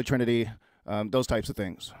 part of the Holy Trinity, those types of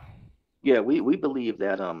things. Yeah, we believe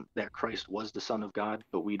that that Christ was the Son of God,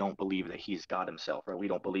 but we don't believe that He's God Himself, right? We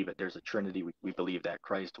don't believe that there's a Trinity. We believe that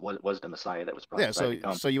Christ was the Messiah that was prophesied to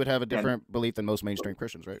come. So you would have a different belief than most mainstream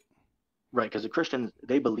Christians, right? Right, because the Christians,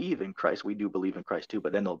 they believe in Christ. We do believe in Christ too,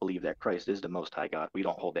 but then they'll believe that Christ is the Most High God. We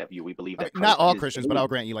don't hold that view. We believe that Christ not all Christians, but I'll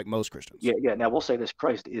grant you, like most Christians. Yeah. Now we'll say this: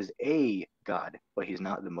 Christ is a God, but He's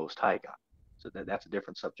not the Most High God. So that's a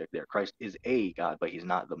different subject there. Christ is a God, but He's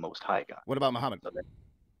not the Most High God. What about Muhammad? So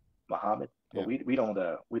Muhammad? Yeah. Well,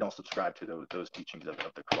 we don't subscribe to those teachings of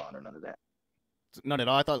the Quran or none of that. None at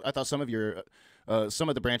all. I thought some of your some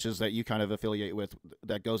of the branches that you kind of affiliate with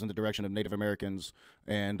that goes in the direction of Native Americans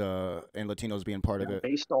and Latinos being part of it.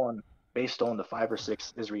 Based on the 5 or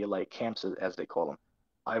 6 Israelite camps, as they call them,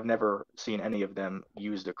 I've never seen any of them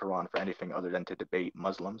use the Quran for anything other than to debate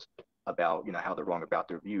Muslims about how they're wrong about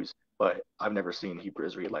their views. But I've never seen Hebrew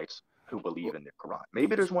Israelites who believe in the Quran.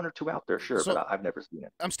 Maybe there's one or two out there, sure, So but I've never seen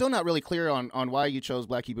it. I'm still not really clear on why you chose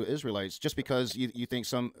Black Hebrew Israelites, just because you think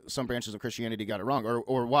some branches of Christianity got it wrong,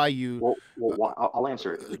 or why you. Well, I'll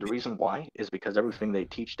answer it. The reason why is because everything they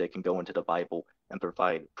teach, they can go into the Bible and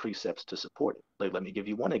provide precepts to support it. Like, let me give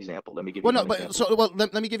you one example. Let me give you Well, no, one but example.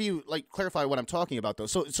 let me give you, like, clarify what I'm talking about, though.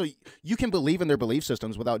 So you can believe in their belief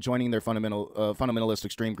systems without joining their fundamentalist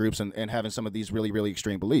extreme groups and having some of these really, really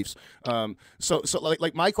extreme beliefs. So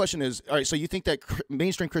like my question is, all right, so you think that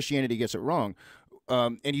mainstream Christianity gets it wrong,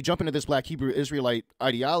 and you jump into this Black Hebrew Israelite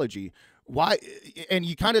ideology. Why? And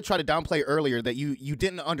you kind of try to downplay earlier that you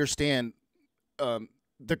didn't understand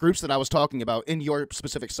the groups that I was talking about in your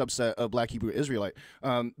specific subset of Black Hebrew Israelite.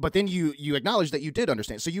 But then you acknowledge that you did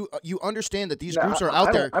understand. So you understand that these groups are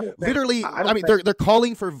out there. Literally, I mean, they're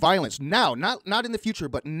calling for violence now, not in the future,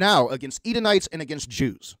 but now, against Edomites and against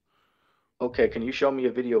Jews. Okay, can you show me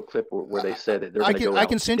a video clip where they said that they're going to go out? I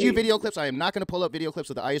can send you video clips. I am not going to pull up video clips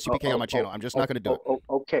of the ISUPK on my channel. I'm just not going to do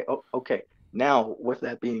it. Okay. Now, with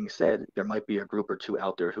that being said, there might be a group or two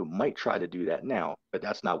out there who might try to do that now, but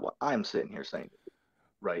that's not what I'm sitting here saying.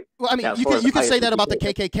 Right. Well, I mean, you can say that about the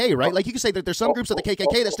KKK, right? Like, you can say that there's some groups of the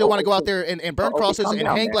KKK that still want to go out there and burn crosses and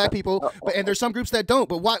hang Black people, and there's some groups that don't.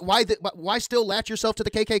 But why still latch yourself to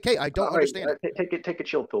the KKK? I don't understand it. Take a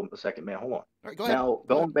chill pill a second, man. Hold on. All right, go ahead. Now,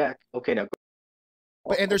 going back. Okay, now.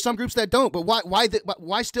 And there's some groups that don't. But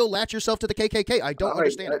why still latch yourself to the KKK? I don't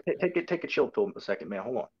understand it. Take a chill pill a second, man.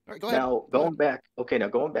 Hold on. All right, go ahead. Now, going back. Okay, now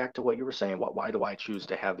going back to what you were saying. Why do I choose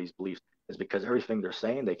to have these beliefs? Is because everything they're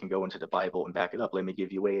saying, they can go into the Bible and back it up. Let me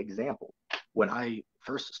give you an example. When I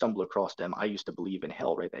first stumbled across them, I used to believe in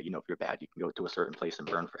hell, right? That, if you're bad, you can go to a certain place and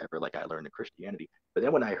burn forever, like I learned in Christianity. But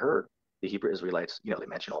then when I heard the Hebrew Israelites, they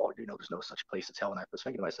mention, there's no such place as hell. And I was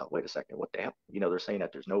thinking to myself, wait a second, what the hell? They're saying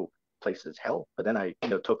that there's no place as hell. But then I,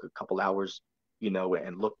 took a couple hours,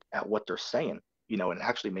 and looked at what they're saying, and it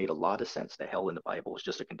actually made a lot of sense that hell in the Bible is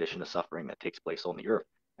just a condition of suffering that takes place on the earth.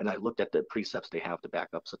 And I looked at the precepts they have to back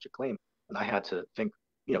up such a claim. And I had to think,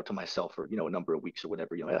 to myself for, a number of weeks or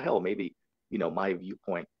whatever, hell, maybe, my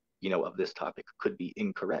viewpoint, of this topic could be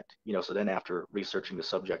incorrect. So then after researching the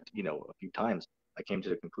subject, a few times, I came to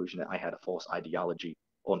the conclusion that I had a false ideology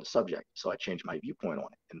on the subject. So I changed my viewpoint on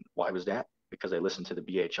it. And why was that? Because I listened to the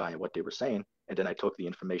BHI and what they were saying. And then I took the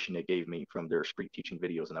information they gave me from their street teaching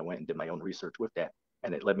videos and I went and did my own research with that.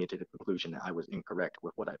 And it led me to the conclusion that I was incorrect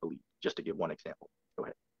with what I believed. Just to give one example. Go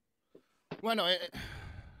ahead. Well, no,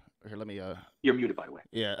 here, let me. You're muted, by the way.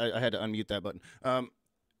 Yeah, I had to unmute that button.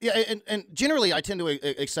 Yeah, and generally I tend to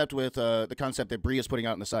accept with the concept that Bree is putting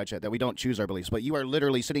out in the side chat that we don't choose our beliefs, but you are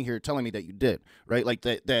literally sitting here telling me that you did, right? Like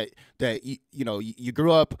that you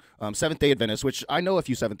grew up Seventh-day Adventist, which I know a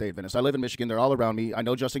few Seventh-day Adventists. I live in Michigan; they're all around me. I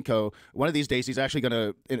know Justin Coe. One of these days, he's actually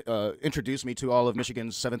going to introduce me to all of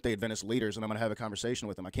Michigan's Seventh-day Adventist leaders, and I'm going to have a conversation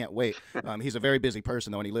with him. I can't wait. He's a very busy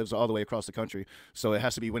person though, and he lives all the way across the country, so it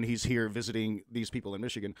has to be when he's here visiting these people in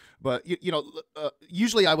Michigan. But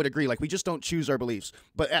usually I would agree, like we just don't choose our beliefs,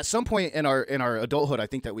 but at some point in our adulthood, I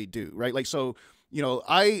think that we do, right? Like, so,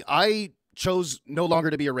 I chose no longer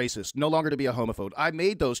to be a racist, no longer to be a homophobe. I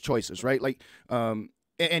made those choices, right? Like,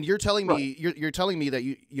 and you're telling me, you're telling me that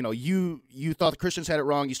you thought the Christians had it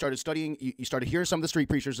wrong. You started studying, you started hearing some of the street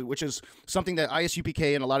preachers, which is something that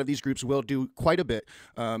ISUPK and a lot of these groups will do quite a bit.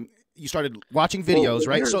 You started watching videos,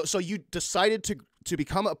 right? So you decided to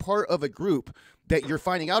become a part of a group that you're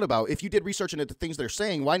finding out about. If you did research into the things they're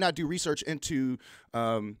saying, why not do research into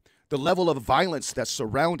the level of violence that's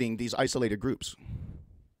surrounding these isolated groups?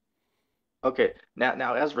 Okay,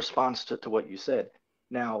 now as response to what you said,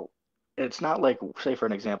 now it's not like, say for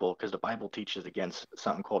an example, because the Bible teaches against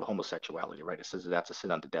something called homosexuality, right? It says that's a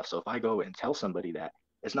sin unto death. So if I go and tell somebody that,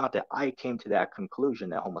 it's not that I came to that conclusion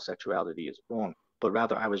that homosexuality is wrong, but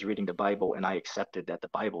rather I was reading the Bible and I accepted that the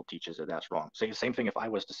Bible teaches that that's wrong. So the same thing if I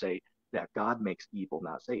was to say that God makes evil,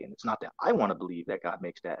 not Satan. It's not that I want to believe that God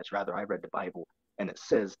makes that. It's rather I read the Bible and it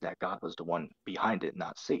says that God was the one behind it,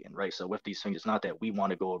 not Satan, right? So with these things, it's not that we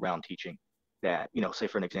want to go around teaching that, say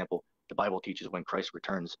for an example, the Bible teaches when Christ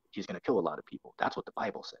returns, he's going to kill a lot of people. That's what the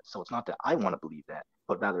Bible says. So it's not that I want to believe that,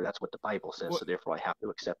 but rather that's what the Bible says. Well, so therefore I have to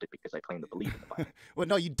accept it because I claim to believe in the Bible. Well,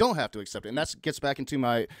 no, you don't have to accept it. And that gets back into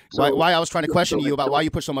my why I was trying to question you about why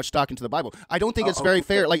you put so much stock into the Bible. I don't think it's very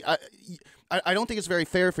fair. Like, I don't think it's very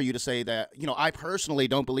fair for you to say that, I personally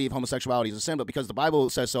don't believe homosexuality is a sin, but because the Bible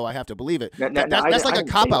says so, I have to believe it. That's like a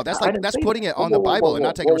cop-out. That's putting it on the Bible and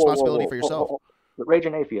not taking responsibility for yourself. But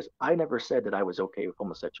Raging Atheist, I never said that I was okay with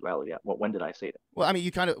homosexuality. When did I say that? Well, I mean,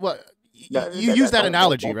 you kind of you use that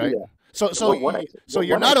analogy, right? So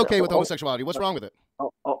you're not okay with homosexuality. What's wrong with it?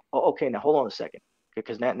 Okay. Now hold on a second.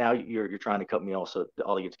 because now you're trying to cut me off so the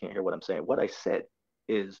audience can't hear what I'm saying. What I said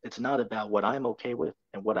is it's not about what I'm okay with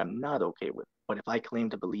and what I'm not okay with. But if I claim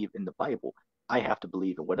to believe in the Bible, I have to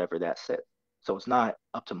believe in whatever that says. So it's not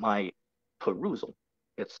up to my perusal.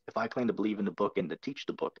 It's if I claim to believe in the book and to teach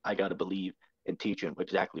the book, I got to believe and teach in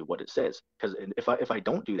exactly what it says. Because if I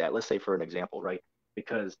don't do that, let's say for an example, right?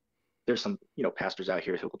 Because there's some pastors out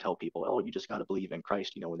here who will tell people, oh, you just got to believe in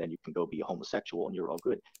Christ, and then you can go be a homosexual and you're all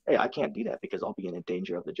good. Hey, I can't do that because I'll be in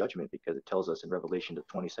danger of the judgment, because it tells us in Revelation, the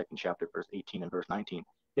 22nd chapter, verse 18 and verse 19,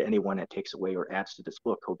 that anyone that takes away or adds to this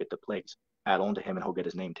book, he'll get the plagues add on to him, and he'll get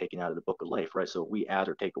his name taken out of the book of life, right? So if we add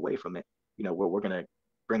or take away from it, we're going to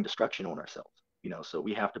bring destruction on ourselves. So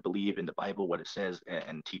we have to believe in the Bible, what it says,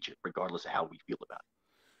 and teach it regardless of how we feel about it.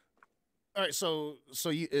 All right, so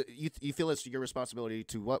you feel it's your responsibility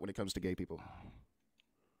to what when it comes to gay people?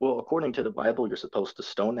 Well, according to the Bible, you're supposed to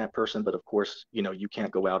stone that person, but of course, you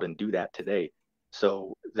can't go out and do that today.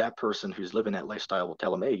 So that person who's living that lifestyle will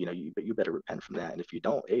tell them, hey, you better repent from that, and if you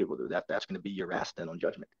don't, hey, well, that's going to be your ass then on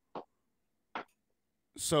judgment.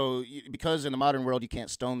 So because in the modern world you can't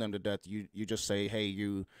stone them to death, you just say, hey,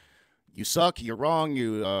 you suck, you're wrong,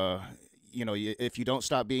 if you don't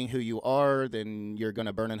stop being who you are, then you're going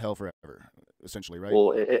to burn in hell forever, essentially, right?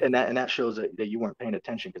 Well, and that shows that you weren't paying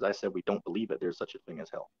attention, because I said we don't believe it. There's such a thing as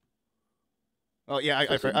hell. Oh yeah,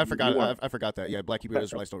 I forgot. I forgot that. Yeah, Black Hebrew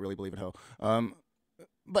Israelites don't really believe in hell.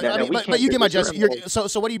 But you get my gist.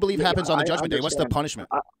 So what do you believe happens on the judgment day? What's the punishment?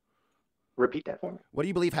 Repeat that for me. What do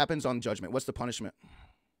you believe happens on judgment? What's the punishment?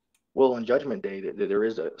 Well, on Judgment Day, there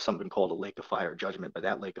is something called a lake of fire judgment, but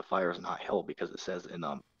that lake of fire is not hell, because it says in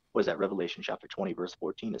what is that, Revelation chapter 20 verse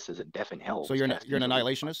 14? It says in death and hell. So you're an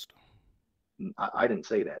annihilationist? I didn't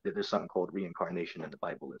say that. There's something called reincarnation in the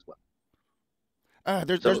Bible as well.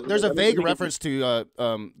 There's a vague reference to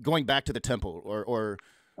going back to the temple or.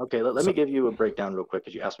 Okay, let me give you a breakdown real quick,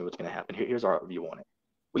 because you asked me what's going to happen. Here's our view on it.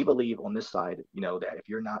 We believe on this side, that if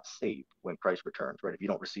you're not saved when Christ returns, right? If you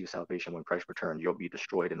don't receive salvation when Christ returns, you'll be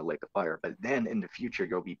destroyed in the lake of fire. But then in the future,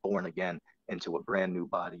 you'll be born again into a brand new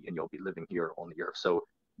body, and you'll be living here on the earth. So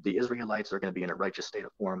the Israelites are going to be in a righteous state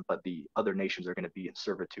of form, but the other nations are going to be in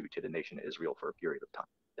servitude to the nation of Israel for a period of time.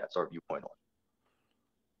 That's our viewpoint on it.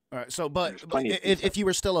 All right. So, but if you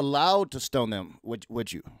were still allowed to stone them,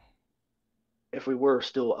 would you? If we were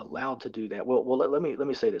still allowed to do that, well, let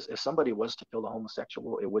me say this: if somebody was to kill a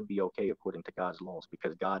homosexual, it would be okay according to God's laws,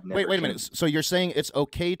 because God never. Wait a minute. So you're saying it's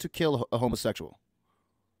okay to kill a homosexual?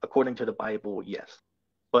 According to the Bible, yes,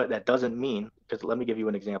 but that doesn't mean, because let me give you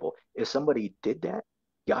an example. If somebody did that,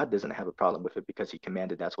 God doesn't have a problem with it, because He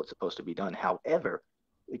commanded that's what's supposed to be done. However,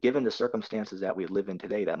 given the circumstances that we live in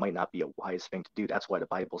today, that might not be a wise thing to do. That's why the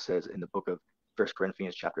Bible says in the book of 1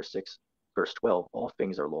 Corinthians chapter 6. Verse 12, all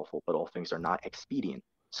things are lawful, but all things are not expedient.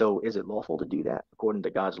 So is it lawful to do that? According to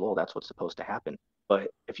God's law, that's what's supposed to happen.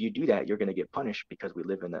 But if you do that, you're going to get punished, because we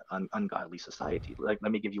live in an ungodly society. Like,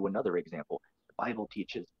 let me give you another example. The Bible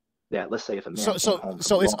teaches that, let's say if a man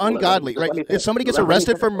so it's ungodly, right? If somebody gets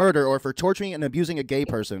arrested for murder or for torturing and abusing a gay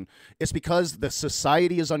person, it's because the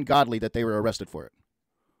society is ungodly that they were arrested for it.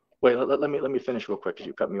 Wait, let me finish real quick, because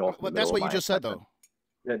you cut me off. Well, that's what you just said, though.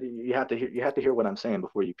 You have to hear what I'm saying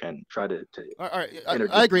before you can try to. All right,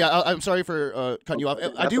 I agree. I'm sorry for cutting you off.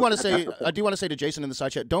 I do want to say to Jason in the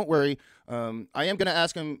side chat, don't worry. I am going to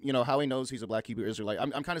ask him, how he knows he's a Black Hebrew Israelite.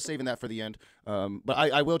 I'm kind of saving that for the end. But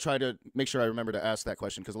I will try to make sure I remember to ask that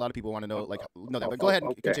question, because a lot of people want to know that. But go ahead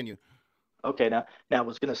and continue. Okay, now I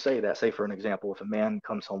was going to say that, say for an example, if a man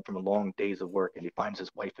comes home from a long days of work and he finds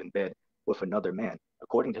his wife in bed with another man,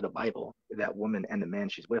 according to the Bible, that woman and the man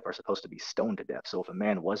she's with are supposed to be stoned to death. So if a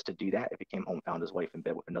man was to do that, if he came home, found his wife in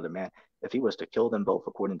bed with another man, if he was to kill them both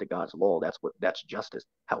according to God's law, that's justice.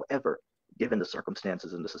 However, given the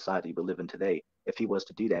circumstances in the society we live in today, if he was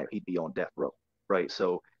to do that, he'd be on death row, right?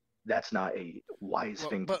 So that's not a wise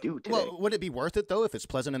thing to do today. Well, would it be worth it, though, if it's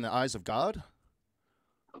pleasant in the eyes of God?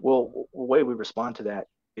 Well, the way we respond to that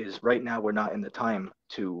is, right now we're not in the time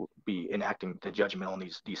to be enacting the judgment on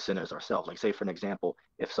these sinners ourselves. Like, say for an example,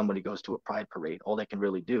 if somebody goes to a pride parade, all they can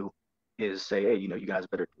really do is say, hey, you guys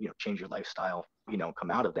better change your lifestyle,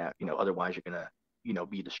 come out of that, otherwise you're gonna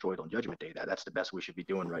be destroyed on Judgment Day. That's the best we should be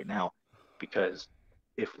doing right now, because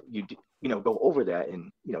if you go over that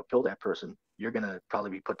and kill that person, you're gonna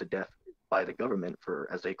probably be put to death by the government for,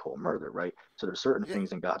 as they call, murder, right? So there's certain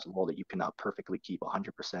things in God's law that you cannot perfectly keep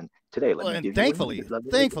 100% today. Let me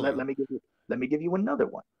give you another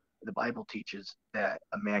one. The Bible teaches that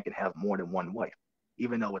a man can have more than one wife.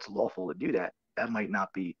 Even though it's lawful to do that, that might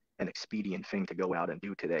not be an expedient thing to go out and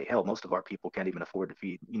do today. Hell, most of our people can't even afford to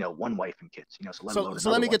feed, one wife and kids, so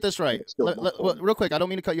let me get this right. Real quick, I don't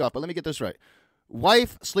mean to cut you off, but let me get this right.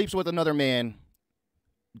 Wife sleeps with another man,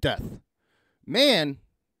 death. Man,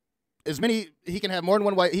 he can have more than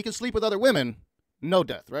one wife. He can sleep with other women, no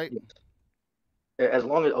death, right? Yes. As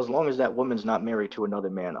long as that woman's not married to another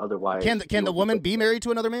man, Can otherwise can the woman be married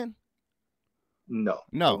to another man? no. A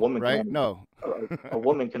No, woman can right? only No. a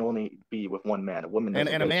woman can only be with one man. A woman and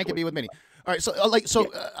doesn't and a get a man can choice. be with many. All right,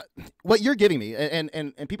 so Yeah. what you're giving me,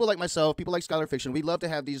 and people like myself, people like Scholar Fiction, we love to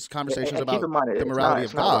have these conversations And keep about in mind, the morality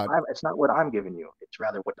of God. it's not what I'm giving you. It's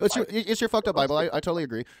rather what the Bible It's your fucked up says. Bible. I totally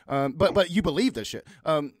agree. But you believe this shit.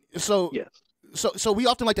 So Yes. so we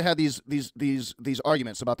often like to have these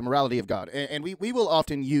arguments about the morality of God, and we will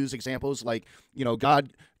often use examples like, you know,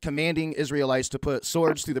 God commanding Israelites to put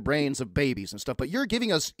swords through the brains of babies and stuff. But you're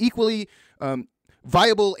giving us equally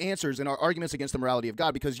viable answers in our arguments against the morality of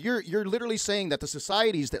God, because you're literally saying that the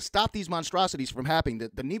societies that stop these monstrosities from happening,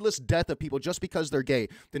 the needless death of people just because they're gay,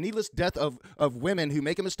 the needless death of women who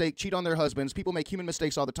make a mistake, cheat on their husbands. People make human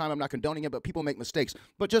mistakes all the time. I'm not condoning it, but people make mistakes.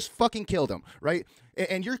 But just fucking kill them, right?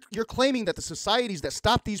 And you're claiming that the societies that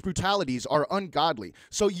stop these brutalities are ungodly.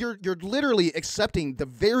 So you're literally accepting the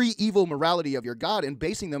very evil morality of your God and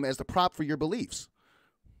basing them as the prop for your beliefs.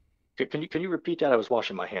 Can you repeat that? I was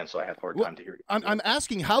washing my hands, so I had a hard time to hear you. I'm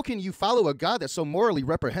asking, how can you follow a God that's so morally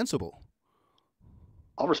reprehensible?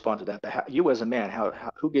 I'll respond to that. But you as a man,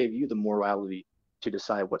 who gave you the morality to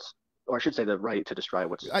decide or I should say the right to decide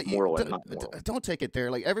what's moral and not moral? Don't take it there.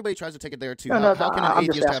 Like, everybody tries to take it there too. No, How can an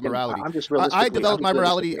atheist have morality? I'm just I realistically. developed my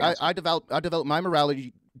morality. Asking. I developed my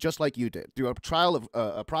morality just like you did, through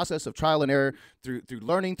a process of trial and error, through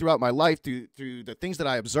learning throughout my life, through the things that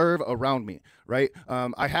I observe around me. Right.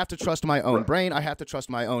 I have to trust my own brain. I have to trust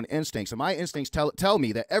my own instincts, and my instincts tell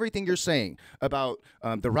me that everything you're saying about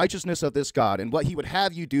the righteousness of this God and what He would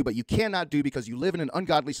have you do, but you cannot do because you live in an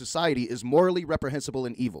ungodly society, is morally reprehensible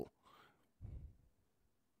and evil.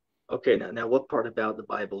 Okay, now what part about the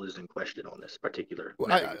Bible is in question on this particular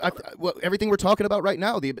matter? Well, everything we're talking about right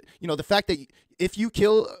now, the fact that if you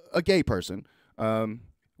kill a gay person,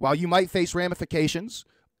 while you might face ramifications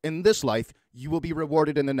in this life, you will be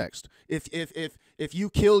rewarded in the next. If you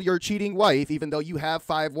kill your cheating wife, even though you have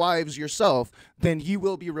 5 wives yourself, then you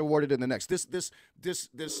will be rewarded in the next. This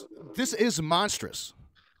is monstrous.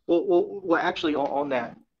 Well, actually, on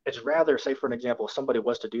that, it's rather, say for an example, if somebody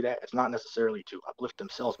was to do that, it's not necessarily to uplift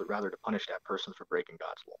themselves, but rather to punish that person for breaking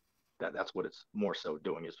God's law. That's what it's more so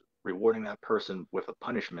doing, is rewarding that person with a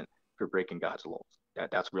punishment for breaking God's laws.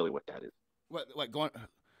 That's really what that is. What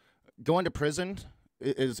going to prison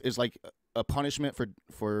is like a punishment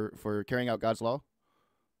for carrying out God's law?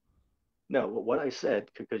 No, what I said,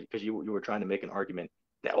 because you were trying to make an argument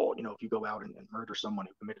that, if you go out and murder someone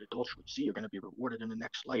who committed adultery, see, you're going to be rewarded in the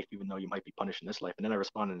next life, even though you might be punished in this life. And then I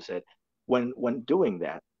responded and said, when doing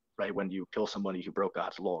that, right, when you kill somebody who broke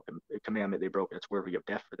God's law, a commandment they broke, it's worthy of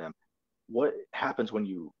death for them. What happens when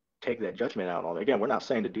you take that judgment out on them? Again, we're not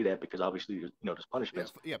saying to do that, because obviously, there's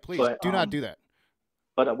punishments. Yeah, please do not do that.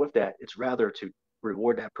 But with that, it's rather to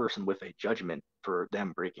reward that person with a judgment for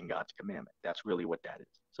them breaking God's commandment. That's really what that is.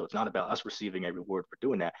 So it's not about us receiving a reward for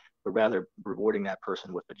doing that, but rather rewarding that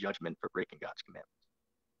person with a judgment for breaking God's commandments.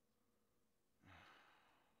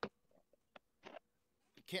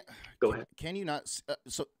 Go ahead. Can you not?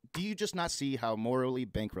 So do you just not see how morally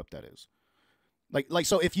bankrupt that is? Like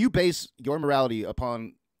so, if you base your morality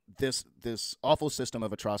upon this awful system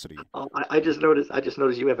of atrocity. I just noticed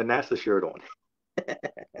you have a NASA shirt on.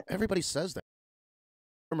 Everybody says that.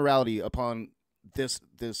 Morality upon this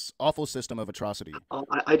awful system of atrocity.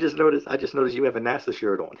 I just noticed you have a NASA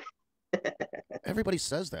shirt on. Everybody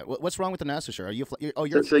says that. What's wrong with the NASA shirt? Are you?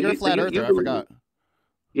 You're a flat earther. I forgot.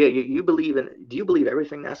 Yeah, you believe in? Do you believe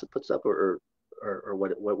everything NASA puts up, or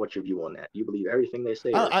what's your view on that? Do you believe everything they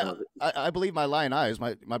say? I believe my lying eyes.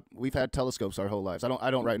 We've had telescopes our whole lives. I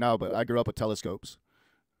don't right now, but I grew up with telescopes.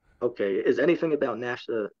 Okay, is anything about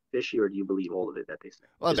NASA fishy, or do you believe all of it that they say?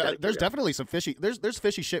 Well, there's definitely some fishy. There's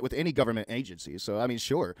fishy shit with any government agency. So I mean,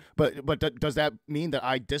 sure, but does that mean that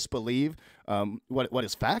I disbelieve what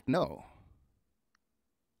is fact? No.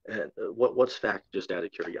 What's fact? Just out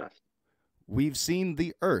of curiosity. We've seen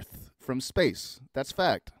the Earth from space. That's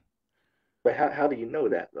fact. But how do you know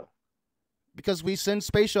that though? Because we send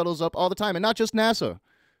space shuttles up all the time, and not just NASA.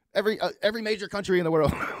 Every major country in the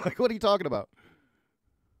world. Like, what are you talking about?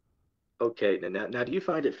 Okay, now do you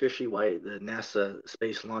find it fishy why the NASA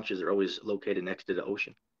space launches are always located next to the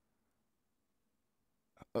ocean?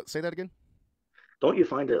 Say that again? Don't you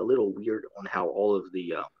find it a little weird on how all of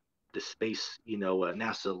the space,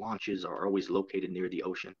 NASA launches are always located near the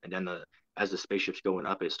ocean, and then as the spaceship's going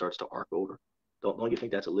up, it starts to arc over? Don't you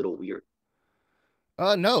think that's a little weird?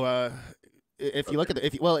 No. if you look at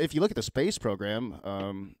if you look at the space program,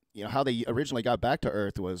 how they originally got back to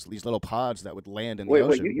Earth was these little pods that would land in the Wait,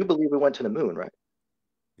 ocean. you believe we went to the moon, right?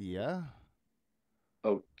 Yeah.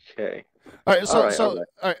 Okay. All right. All So right. All right.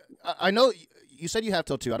 all right. I know you said you have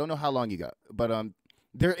till 2. I don't know how long you got, but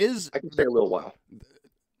there is I can stay a little while.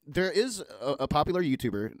 there is a popular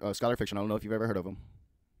YouTuber, Scholar Fiction. I don't know if you've ever heard of him.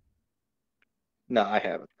 No, I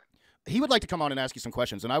haven't. He would like to come on and ask you some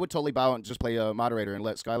questions, and I would totally bow and just play a moderator and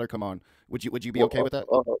let Skylar come on. Would you be Well, okay with that?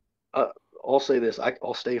 I'll say this.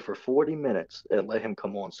 I'll stay for 40 minutes and let him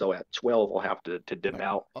come on. So at 12, I'll have to dip Right.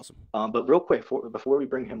 out. Awesome. But real quick, before we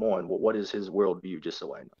bring him on, what is his worldview, just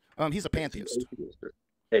so I know? He's a Is he pantheist. atheist or-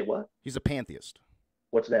 Hey, what? He's a pantheist.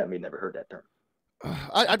 What's that mean? Never heard that term.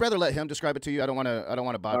 I'd rather let him describe it to you. I don't want to All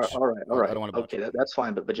right, botch. all right, all right. I don't want to botch. Okay, that's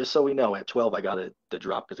fine. But just so we know, at 12, I got to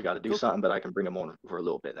drop because I got to do Cool. something. But I can bring him on for a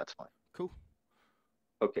little bit. That's fine. Cool.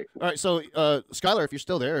 Okay, cool. All right, so Skylar, if you're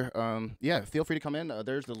still there, yeah, feel free to come in.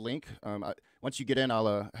 There's the link. Once you get in,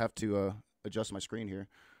 I'll have to adjust my screen here.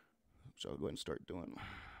 So I'll go ahead and start doing.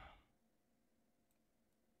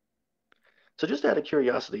 So just out of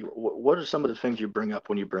curiosity, what are some of the things you bring up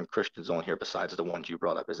when you bring Christians on here besides the ones you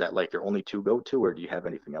brought up? Is that like your only two go-to, or do you have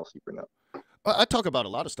anything else you bring up? I talk about a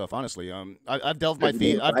lot of stuff, honestly. I've delved my Have you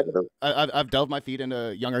feet. named 5 of those? I've delved my feet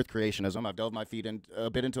into young Earth creationism. I've delved my feet in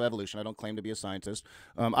a bit into evolution. I don't claim to be a scientist.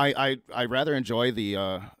 I rather enjoy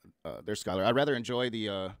the there's Skylar. I rather enjoy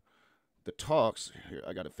the talks. Here,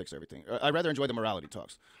 I got to fix everything. I rather enjoy the morality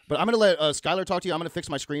talks. But I'm gonna let Skylar talk to you. I'm gonna fix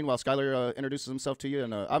my screen while Skylar introduces himself to you,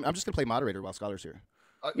 and I'm just gonna play moderator while Skylar's here.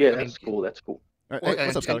 Yeah, that's cool. That's cool. All right, Well, hey,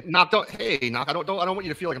 what's up, Skylar? Knock, I don't want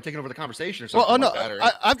you to feel like I'm taking over the conversation or something. Well, no, like that,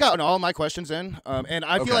 or... I've gotten all my questions in, and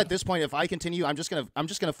I feel Okay. at this point, if I continue, I'm just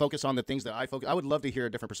gonna focus on the things that I focus. I would love to hear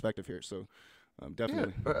a different perspective here, so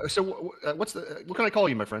definitely. Yeah. So what can I call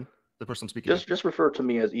you, my friend? The person speaking. Just refer to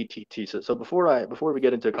me as ETT. So before we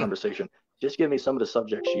get into a conversation, just give me some of the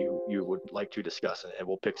subjects you would like to discuss, and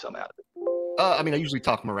we'll pick some out of it. I mean, I usually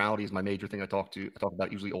talk morality is my major thing. I talk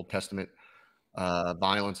about usually Old Testament.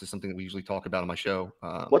 Violence is something that we usually talk about on my show.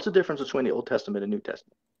 What's the difference between the Old Testament and New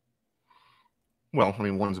Testament? Well, I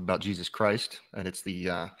mean, one's about Jesus Christ, and it's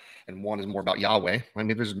and one is more about Yahweh. I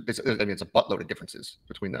mean, it's a buttload of differences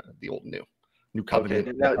between the old and new covenant.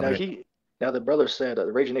 Okay. New covenant. Now the brother said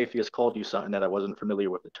the Raging Atheist called you something that I wasn't familiar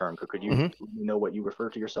with the term. Could you let me know what you refer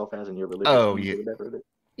to yourself as in your religion? Oh, yeah.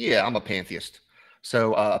 Yeah, I'm a pantheist.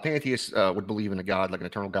 So a pantheist would believe in a God, like an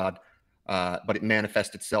eternal God, but it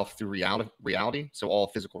manifests itself through reality. So all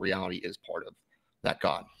physical reality is part of that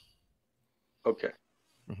God. Okay.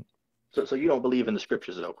 So you don't believe in the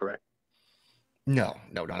scriptures, though, correct? No,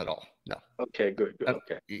 not at all. No. Okay, good.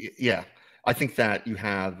 Okay. Yeah. I think that you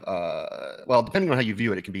have, well, depending on how you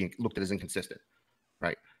view it, it can be looked at as inconsistent,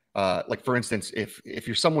 right? Like, for instance, if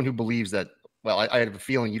you're someone who believes that, well, I have a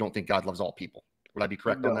feeling you don't think God loves all people. Would I be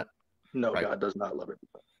correct on that? No, Right. God does not love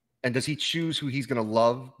everybody. And does he choose who he's going to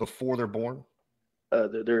love before they're born?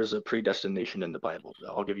 There's a predestination in the Bible.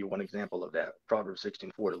 I'll give you one example of that. Proverbs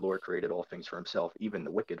 16:4, the Lord created all things for himself, even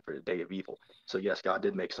the wicked for the day of evil. So yes, God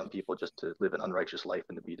did make some people just to live an unrighteous life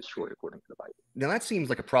and to be destroyed according to the Bible. Now that seems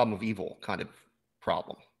like a problem of evil kind of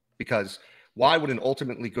problem, because why would an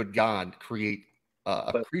ultimately good God create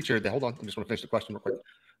a creature that, hold on, I just want to finish the question real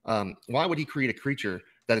quick. Why would he create a creature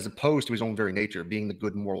that is opposed to his own very nature, being the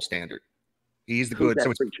good moral standard? He's the good.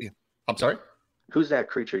 So it's, I'm sorry? Who's that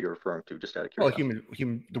creature you're referring to, just out of curiosity? Well,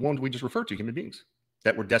 human, the ones we just referred to, human beings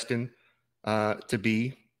that were destined to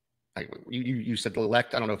be, you said the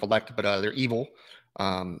elect. I don't know if elect, but they're evil.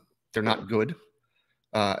 They're not good.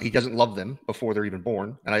 He doesn't love them before they're even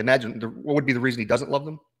born. And I imagine, what would be the reason he doesn't love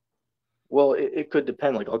them? Well, it could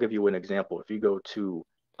depend. Like, I'll give you an example. If you go to,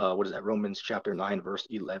 what is that, Romans chapter 9, verse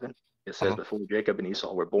 11, it says, before Jacob and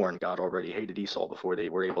Esau were born, God already hated Esau before they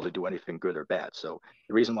were able to do anything good or bad. So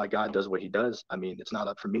the reason why God does what he does, I mean, it's not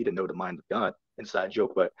up for me to know the mind of God, inside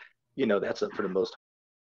joke, but, that's up for the most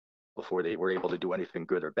before they were able to do anything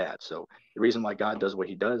good or bad. So the reason why God does what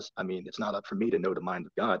he does, I mean, it's not up for me to know the mind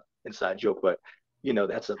of God, inside joke, but,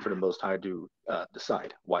 that's up for the Most High to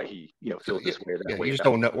decide why he, feels this way or that way. You just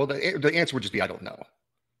don't know. Well, the answer would just be, I don't know.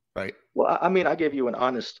 Right. Well, I mean, I gave you an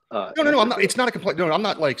honest. No. I'm not. It's not a complaint. No, I'm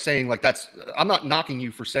not like saying like that's. I'm not knocking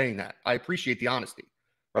you for saying that. I appreciate the honesty.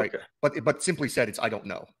 Right. Okay. But simply said, it's I don't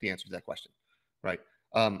know the answer to that question. Right.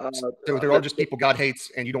 So there are just people God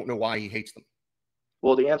hates, and you don't know why he hates them.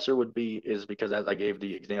 Well, the answer would be is because, as I gave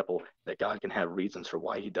the example, that God can have reasons for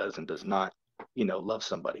why he does and does not, love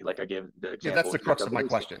somebody. Like I gave the example. Yeah, that's the crux of my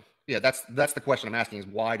question. Yeah, that's the question I'm asking is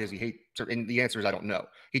why does he hate? And the answer is I don't know.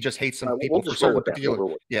 He just hates some people for certain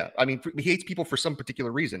particular. Yeah, I mean, he hates people for some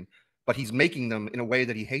particular reason. but he's making them in a way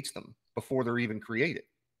that he hates them before they're even created.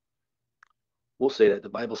 We'll say that the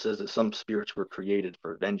Bible says that some spirits were created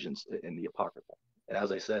for vengeance in the Apocrypha. And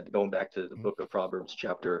as I said, going back to the book of Proverbs,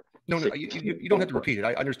 chapter No, you don't have to repeat it.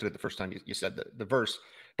 I understood it the first time you said the verse,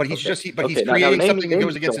 but he's he's creating something that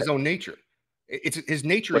goes against his own nature. It's his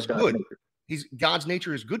nature is good. God's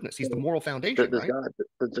nature is goodness. He's the moral foundation.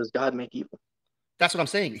 Does God make evil? That's what I'm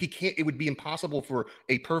saying. He can't. It would be impossible for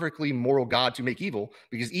a perfectly moral God to make evil,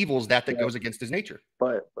 because evil is that goes against his nature.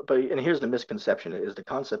 But and here's the misconception: is the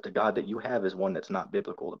concept of God that you have is one that's not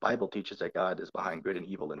biblical. The Bible teaches that God is behind good and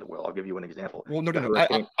evil in the world. I'll give you an example. Well, no.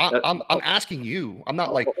 I'm asking you. I'm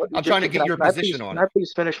not like I'm trying to get your position on it. Can I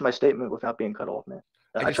please finish my statement without being cut off, man?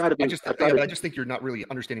 I just think you're not really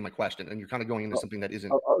understanding my question, and you're kind of going into something that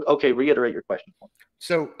isn't. Okay, reiterate your question.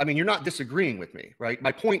 So, I mean, you're not disagreeing with me, right?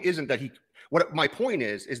 My point isn't that what my point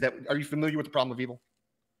is that, are you familiar with the problem of evil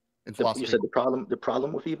in philosophy? You said the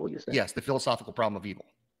problem with evil, you said? Yes, the philosophical problem of evil.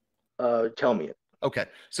 Tell me it. Okay,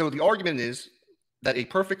 so the argument is that a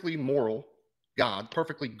perfectly moral God,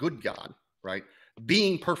 perfectly good God, right,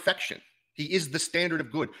 being perfection, he is the standard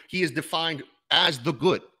of good. He is defined as the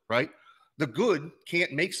good, right? The good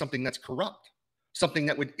can't make something that's corrupt, something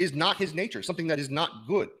that is not his nature, something that is not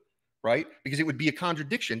good, right? Because it would be a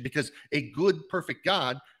contradiction, because a good, perfect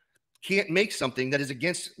God can't make something that is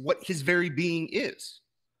against what his very being is.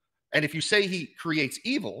 And if you say he creates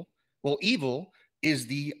evil, well, evil is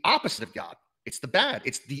the opposite of God. It's the bad.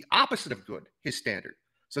 It's the opposite of good, his standard.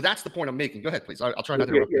 So that's the point I'm making. Go ahead, please. I'll try not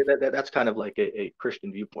to interrupt you. That's kind of like a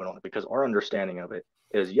Christian viewpoint on it, because our understanding of it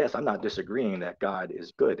is, yes, I'm not disagreeing that God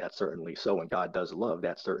is good. That's certainly so. And God does love.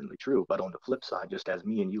 That's certainly true. But on the flip side, just as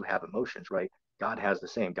me and you have emotions, right? God has the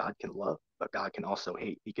same. God can love, but God can also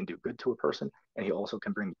hate. He can do good to a person, and he also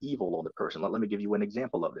can bring evil on the person. Let me give you an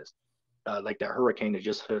example of this. Like that hurricane that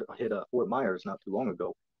just hit Fort Myers not too long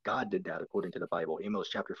ago. God did that according to the Bible. Amos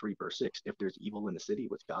chapter 3, verse 6. If there's evil in the city,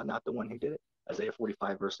 was God not the one who did it? Isaiah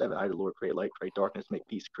 45, verse 7. I, the Lord, create light, create darkness, make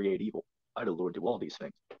peace, create evil. I, the Lord, do all these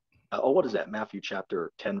things. What is that? Matthew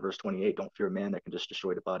chapter 10, verse 28. Don't fear man that can just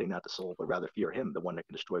destroy the body, not the soul, but rather fear him, the one that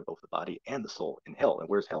can destroy both the body and the soul in hell. And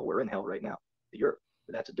where's hell? We're in hell right now. The earth.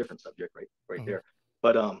 But that's a different subject right there.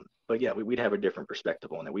 But yeah, we'd have a different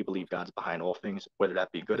perspective on it. We believe God's behind all things, whether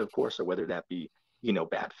that be good, of course, or whether that be,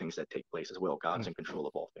 bad things that take place as well. God's in control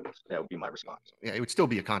of all things. That would be my response. Yeah, it would still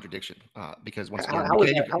be a contradiction, because once again,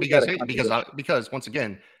 because once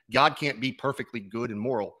again, God can't be perfectly good and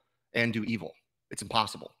moral and do evil. It's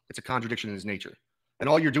impossible. It's a contradiction in his nature. And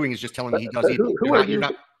all you're doing is just telling me he does evil.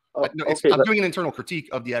 I'm doing an internal critique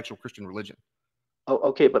of the actual Christian religion. Oh,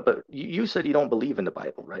 okay, but you said you don't believe in the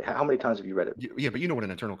Bible, right? How many times have you read it? Yeah, but you know what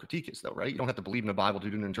an internal critique is, though, right? You don't have to believe in the Bible to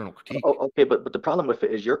do an internal critique. Oh, okay, but the problem with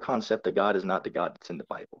it is your concept that God is not the God that's in the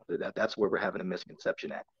Bible. That's where we're having a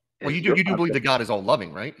misconception at. Well, you do believe that God is all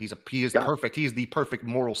loving, right? He is perfect. He is the perfect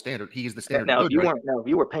moral standard. He is the standard. Now, if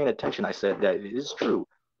you were paying attention, I said that it is true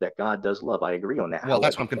that God does love. I agree on that. Well,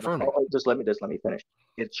 that's what I'm confirming. Just let me finish.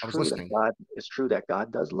 It's true that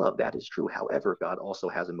God does love. That is true. However, God also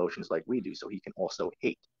has emotions like we do, so he can also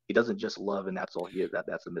hate. He doesn't just love, and that's all he is.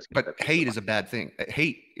 That's a misconception. But hate is a bad thing.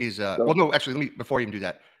 Hate is well, no, actually, before I even do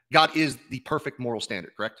that, God is the perfect moral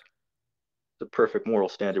standard, correct? The perfect moral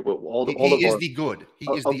standard. He is the good.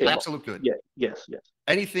 He is the absolute good. Yeah. Yes.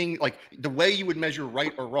 Anything like the way you would measure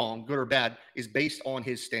right or wrong, good or bad, is based on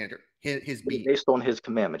his standard. His being. Based on his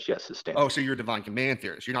commandments, yes, his standard. Oh, so you're a divine command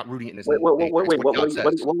theorist. You're not rooting it in his. Wait,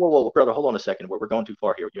 whoa, brother, hold on a second. We're going too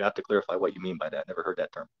far here. You have to clarify what you mean by that. Never heard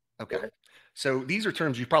that term. Okay. So these are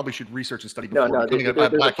terms you probably should research and study before.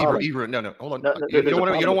 Black Hebrew. No, hold on. You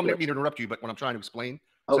don't want me to interrupt you, but when I'm trying to explain.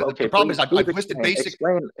 So okay. The problem is I've listed basic.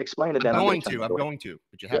 Explain it. I'm going to,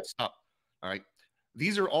 but you have to stop. All right.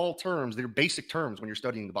 These are all terms. They're basic terms when you're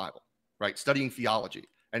studying the Bible, right? Studying theology,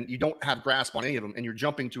 and you don't have grasp on any of them, and you're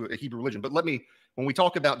jumping to a Hebrew religion. But when we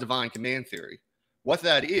talk about divine command theory, what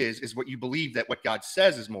that is what you believe that what God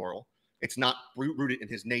says is moral. It's not rooted in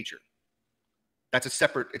his nature.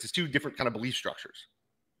 It's two different kind of belief structures.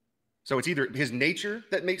 So it's either his nature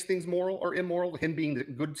that makes things moral or immoral, him being the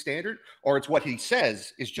good standard, or it's what he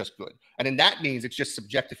says is just good. And then that means it's just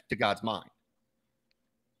subjective to God's mind.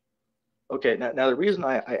 Okay, now the reason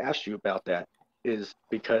I asked you about that is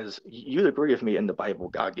because you agree with me in the Bible,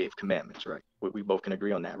 God gave commandments, right? We both can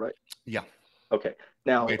agree on that, right? Yeah. Okay.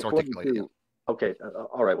 Now, it's articulated. Okay.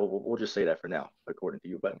 All right. Well, we'll just say that for now, according to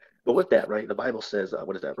you. But with that, right? The Bible says,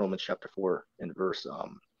 what is that? Romans chapter 4 and verse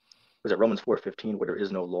was it Romans 4:15, where there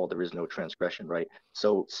is no law, there is no transgression, right?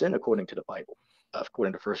 So sin, according to the Bible,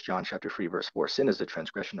 according to 1 John chapter 3, verse 4, sin is the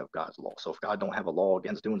transgression of God's law. So if God don't have a law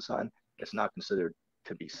against doing something, it's not considered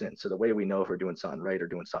to be sin. So the way we know if we're doing something right or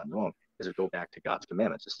doing something wrong is to go back to God's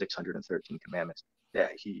commandments, the 613 commandments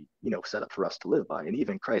that he, set up for us to live by. And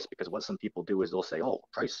even Christ, because what some people do is they'll say, oh,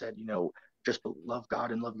 Christ said, just love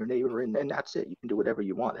God and love your neighbor, and that's it. You can do whatever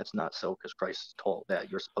you want. That's not so, because Christ told that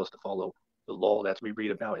you're supposed to follow the law that we read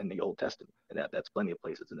about in the Old Testament. And that's plenty of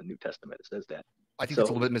places in the New Testament it says that. I think it's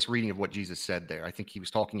a little bit misreading of what Jesus said there. I think he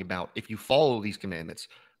was talking about if you follow these commandments,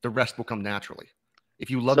 the rest will come naturally. If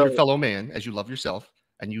you love your fellow man as you love yourself,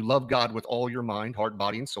 and you love God with all your mind, heart,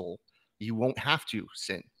 body, and soul, you won't have to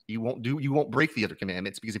sin. You won't break the other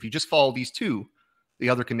commandments, because if you just follow these two, the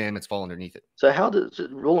other commandments fall underneath it. So how does,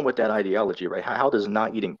 rolling with that ideology, right? How does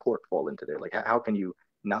not eating pork fall into there? Like, how can you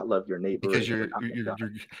not love your neighbor? Because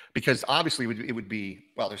because obviously it would be,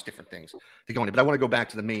 well, there's different things to go into, but I want to go back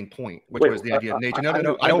to the main point, which was the idea of nature.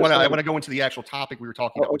 No, I don't want to. I want to go into the actual topic we were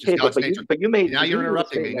talking about, which is God's nature. But you made, now you're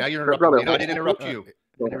interrupting me. Now you're interrupting me. I didn't interrupt you.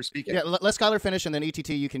 You were speaking. Yeah, let Skylar finish, and then ETT,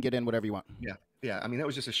 you can get in whatever you want. Yeah. I mean, that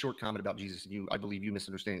was just a short comment about Jesus, and I believe you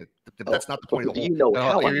misunderstand it. That's not the point of the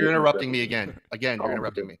whole. You're interrupting me again. You're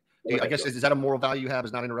interrupting me. I guess is that a moral value you have,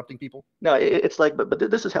 is not interrupting people? No, it's like,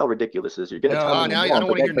 but this is how ridiculous it is. You're going to tell me. Now I don't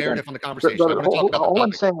want to hear narrative on the conversation. I want to talk about the topic. All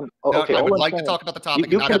I'm saying, okay, I would like to talk about the topic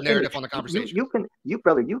and not have narrative on the conversation.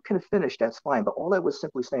 You can finish. That's fine. But all I was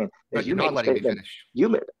simply saying is you're not letting me finish.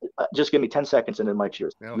 Just give me 10 seconds and then my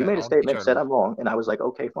cheers. You made a statement, said I'm wrong, and I was like,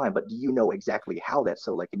 okay, fine. But do you know exactly how that's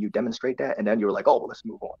so? Like, can you demonstrate that? And then you were like, oh, well, let's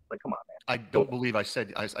move on. Like, come on, man. I don't believe I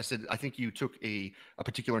said. I said I think you took a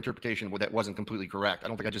particular interpretation that wasn't completely correct. I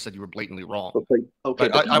don't think I just said you were blatantly wrong. Okay,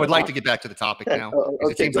 but I would like to get back to the topic now,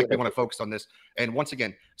 because it seems like we want to focus on this. And once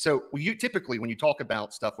again, so you typically, when you talk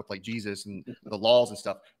about stuff with like Jesus and the laws and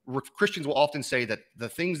stuff, Christians will often say that the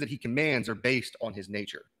things that he commands are based on his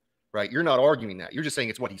nature, right? You're not arguing that. You're just saying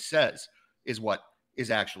it's what he says is what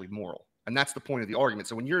is actually moral. And that's the point of the argument.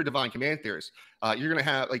 So when you're a divine command theorist, you're going to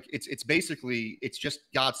have like, it's basically, it's just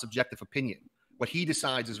God's subjective opinion. What he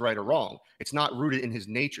decides is right or wrong. It's not rooted in his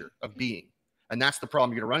nature of being. And that's the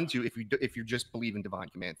problem you're going to run into if you just believe in divine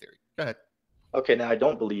command theory. Go ahead. Okay, now I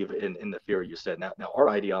don't believe in the theory you said. Now our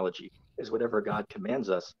ideology is whatever God commands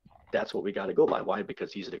us, that's what we got to go by. Why?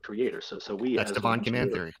 Because he's the creator. So that's divine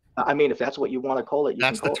command theory. I mean, if that's what you want to call it,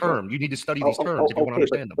 that's the term. You need to study these terms if you want to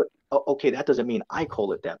understand them. Okay, that doesn't mean I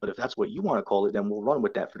call it that. But if that's what you want to call it, then we'll run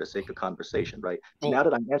with that for the sake of conversation, right? Well, now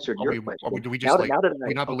that I answered your question, do we just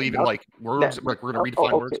not believe in like words? Like we're going to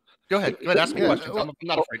redefine words. Go ahead. Ask me questions. I'm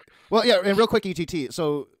not afraid. Well, yeah, and real quick, ETT.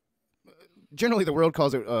 So generally, the world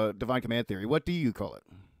calls it divine command theory. What do you call it?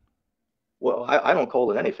 Well, I don't call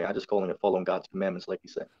it anything. I just call it following God's commandments, like you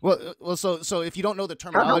said. Well, so if you don't know the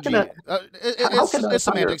terminology, it's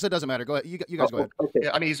semantics. It doesn't matter. Go ahead. You guys go ahead. Okay.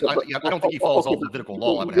 Yeah, I mean, I don't think he follows all the Levitical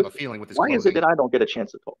law. I would have a feeling with this. Why is it that I don't get a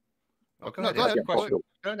chance to talk? Okay, go ahead. Go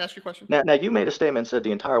ahead. Ask your question. Now, you made a statement and said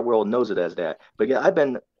the entire world knows it as that. But yeah, I've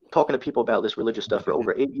been talking to people about this religious stuff for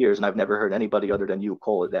over 8 years, and I've never heard anybody other than you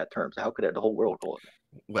call it that term. So how could the whole world call it that?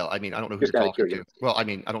 Well, I mean, I don't know who you're talking to. Well, I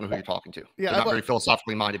mean, I don't know who you're talking to. Yeah, they're not very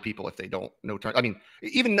philosophically minded people if they don't know terms. I mean,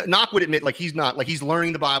 even Knock would admit, like he's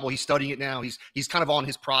learning the Bible, he's studying it now, he's kind of on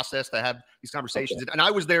his process to have these conversations. Okay. And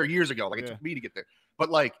I was there years ago, like it took me to get there, but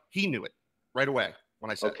like he knew it right away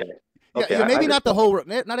when I said okay. Okay, yeah, maybe not the whole world.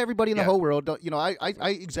 Not everybody in the whole world. I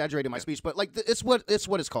exaggerated my speech, but like it's what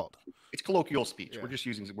it's called. It's colloquial speech. We're just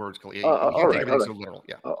using words. All right. So literal.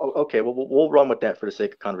 Yeah. Okay. Well, we'll run with that for the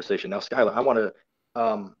sake of conversation. Now, Skylar, I want to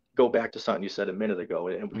go back to something you said a minute ago,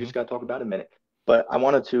 and we just got to talk about it a minute. But I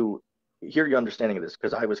wanted to hear your understanding of this,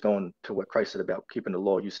 because I was going to what Christ said about keeping the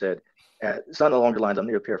law. You said something along the lines, I'm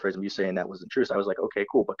near paraphrasing, you saying that wasn't true. So I was like, okay,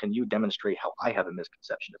 cool. But can you demonstrate how I have a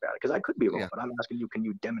misconception about it? Because I could be wrong, but I'm asking you, can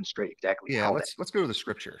you demonstrate exactly how let's go to the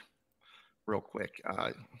scripture real quick.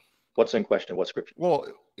 What's in question? What scripture? Well,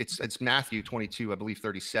 it's Matthew 22, I believe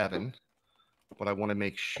 37. But I want to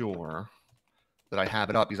make sure that I have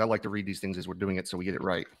it up, because I like to read these things as we're doing it so we get it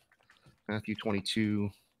right. Matthew 22.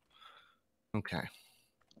 Okay.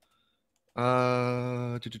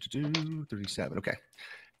 37. Okay.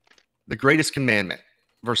 The greatest commandment,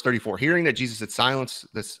 verse 34. Hearing that Jesus had silenced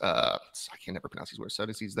this, I can never pronounce these words.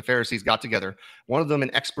 Sadducees, the Pharisees got together. One of them,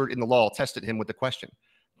 an expert in the law, tested him with the question,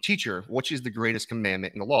 "Teacher, which is the greatest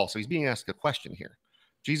commandment in the law?" So he's being asked a question here.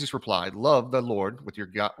 Jesus replied, "Love the Lord with your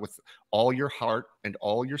God, with all your heart and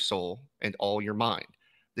all your soul and all your mind.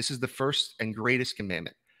 This is the first and greatest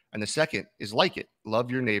commandment. And the second is like it.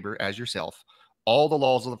 Love your neighbor as yourself. All the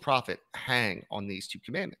laws of the prophet hang on these two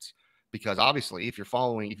commandments." Because obviously, if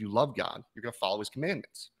you love God, you're going to follow his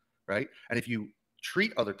commandments, right? And if you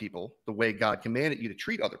treat other people the way God commanded you to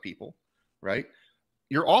treat other people, right,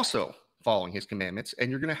 you're also following his commandments,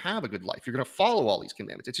 and you're going to have a good life. You're going to follow all these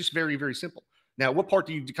commandments. It's just very, very simple. Now, what part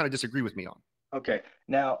do you kind of disagree with me on? Okay,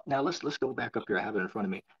 now let's go back up here. I have it in front of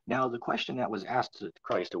me. Now the question that was asked to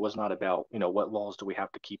Christ, it was not about, what laws do we have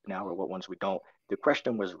to keep now or what ones we don't. The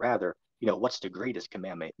question was rather, what's the greatest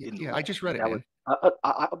commandment in the Yeah, law? I just read it, That was,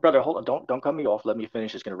 man. brother, hold on, don't cut me off. Let me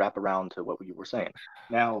finish. It's going to wrap around to what you were saying.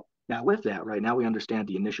 Now with that, right now we understand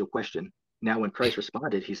the initial question. Now when Christ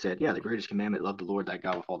responded, he said, yeah, the greatest commandment, love the Lord thy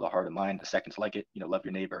God with all the heart and mind. The second's like it, love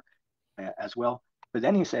your neighbor as well. But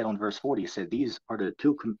then he said on verse 40, he said, these are the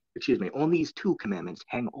two, on these two commandments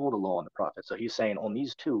hang all the law and the prophets. So he's saying on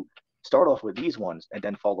these two, start off with these ones and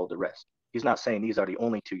then follow the rest. He's not saying these are the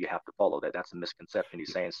only two you have to follow. That's a misconception.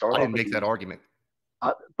 He's saying start I off didn't with make these. that argument.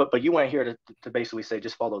 But you went here to basically say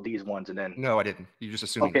just follow these ones and then. No, I didn't. You're just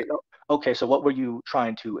assuming. Okay. Okay. So what were you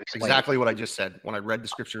trying to explain? Exactly what I just said when I read the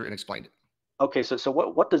scripture and explained it. Okay, so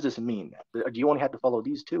what does this mean? Do you only have to follow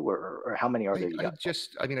these two, or how many are there? I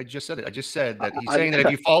just said it. I just said that he's saying that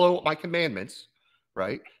if you follow my commandments,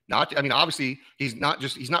 right? Obviously he's not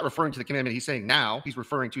referring to the commandment. He's saying now he's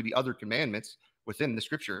referring to the other commandments within the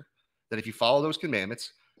scripture, that if you follow those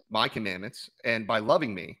commandments, my commandments, and by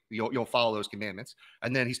loving me, you'll follow those commandments.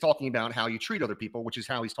 And then he's talking about how you treat other people, which is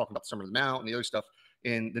how he's talking about the Sermon on the Mount and the other stuff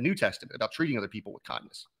in the New Testament about treating other people with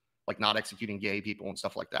kindness, like not executing gay people and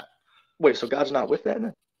stuff like that. Wait, so God's not with that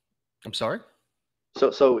then? I'm sorry?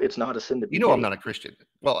 So it's not a sin to be I'm not a Christian.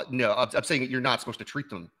 Well, no, I'm saying that you're not supposed to treat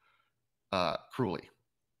them cruelly.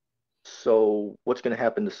 So what's going to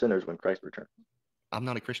happen to sinners when Christ returns? I'm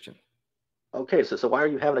not a Christian. Okay, so why are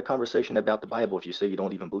you having a conversation about the Bible if you say you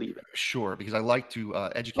don't even believe it? Sure, because I like to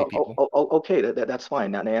educate people. Okay, that's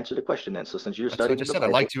fine. Now answer the question then. So since you're studying the Bible, I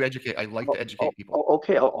like to educate. I like to educate people.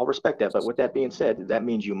 Okay, I'll respect that. But with that being said, that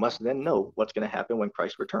means you must then know what's going to happen when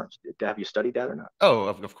Christ returns. Have you studied that or not? Oh,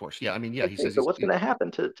 of course. Yeah, yeah. Okay, he says. So what's going to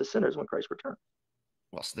happen to sinners when Christ returns?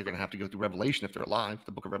 Well, so they're going to have to go through Revelation if they're alive.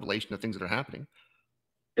 The book of Revelation, the things that are happening.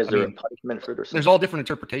 Is there a punishment for their sin? There's all different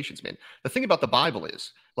interpretations, man. The thing about the Bible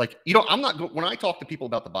is, I'm not, when I talk to people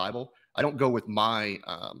about the Bible, I don't go with my,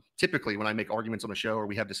 typically when I make arguments on a show or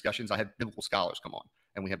we have discussions, I have biblical scholars come on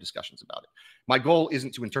and we have discussions about it. My goal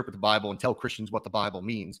isn't to interpret the Bible and tell Christians what the Bible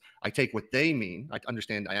means. I take what they mean. I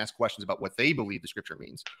understand. I ask questions about what they believe the scripture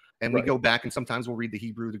means. And we go back and sometimes we'll read the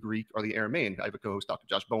Hebrew, the Greek, or the Aramaic. I have a co-host, Dr.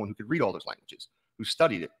 Josh Bowen, who could read all those languages, who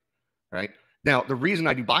studied it, right? Now, the reason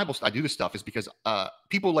I do this stuff is because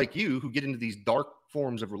people like you who get into these dark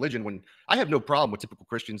forms of religion, when I have no problem with typical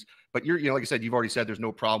Christians, but you're, like I said, you've already said there's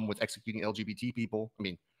no problem with executing LGBT people. I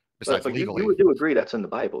mean, besides legally. You do agree that's in the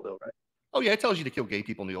Bible, though, right? Oh, yeah, it tells you to kill gay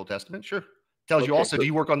people in the Old Testament. Sure. It tells you also, do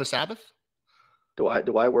you work on the Sabbath? Do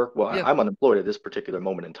I work? Well, yeah. I'm unemployed at this particular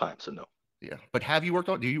moment in time, so no. Yeah, but have you worked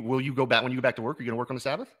on? Will you go back when you go back to work? Are you going to work on the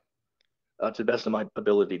Sabbath? To the best of my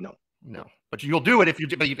ability, no. No, but you'll do it if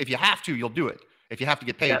you have to. You'll do it. If you have to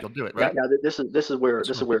get paid, you'll do it, right? Now this is where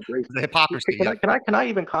grace. The hypocrisy. Can I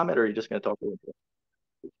even comment, or are you just going to talk over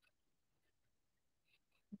it?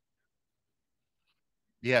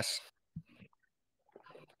 Yes.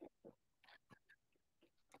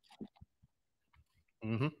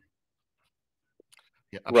 Mm-hmm.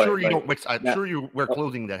 Yeah, I'm sure you don't mix. I'm sure you wear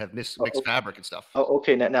clothing that have mixed fabric and stuff. Oh,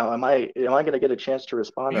 okay. Now, am I going to get a chance to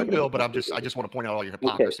respond? You will, but I just want to point out all your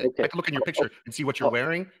hypocrisy. I can look in your picture and see what you're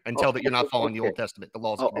wearing and tell that you're not following the Old Testament, the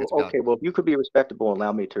laws and commandments of God. Okay, well, if you could be respectable and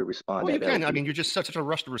allow me to respond. Well, you can. I mean, you're just such a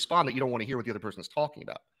rush to respond that you don't want to hear what the other person is talking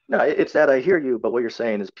about. No, it's that I hear you, but what you're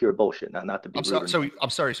saying is pure bullshit. Not to be rude. I'm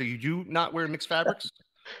sorry. So you do not wear mixed fabrics?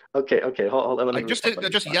 Okay. Hold on. Just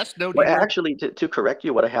yes, no. Well, actually, to correct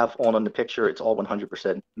you, what I have on the picture, it's all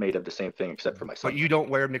 100% made of the same thing except for my son. But you don't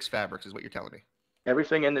wear mixed fabrics, is what you're telling me.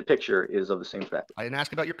 Everything in the picture is of the same fabric. I didn't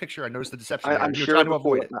ask about your picture. I noticed the deception. I'm you're sure trying to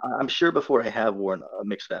avoid it. I'm sure before I have worn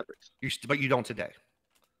mixed fabrics. But you don't today.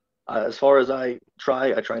 As far as I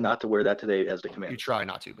try not to wear that today as the command. You try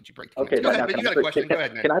not to, but you break the command. Okay, go ahead. But you got a question. Go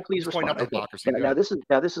ahead, man. Can I please respond? Okay. Now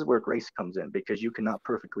this is where grace comes in, because you cannot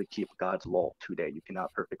perfectly keep God's law today. You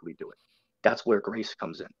cannot perfectly do it. That's where grace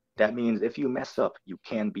comes in. That means if you mess up, you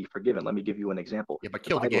can be forgiven. Let me give you an example. Yeah, but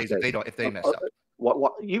kill the gays if they mess up.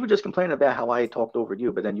 What you were just complaining about how I talked over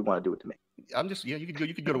you, but then you want to do it to me. I'm just you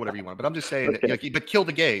can go to whatever you want, but I'm just saying that, but kill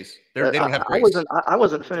the gays. They don't have grace. I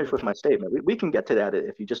wasn't finished with my statement. We can get to that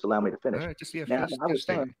if you just allow me to finish. All right, just I was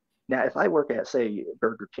saying, now if I work at, say,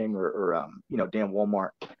 Burger King or damn Walmart,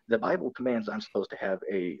 the Bible commands I'm supposed to have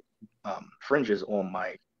a fringes on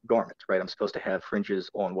my garments, right? I'm supposed to have fringes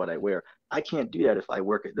on what I wear. I can't do that if I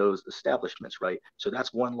work at those establishments, right? So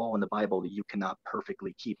that's one law in the Bible that you cannot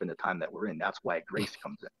perfectly keep in the time that we're in. That's why grace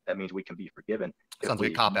comes in. That means we can be forgiven. Sounds like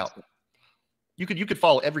a cop out. You could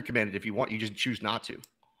follow every commandment if you want. You just choose not to.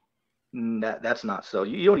 That's not so.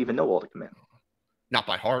 You don't even know all the commandments. Not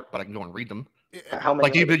by heart, but I can go and read them. How many?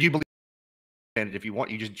 Like, do you believe in it if you want?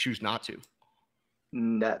 You just choose not to.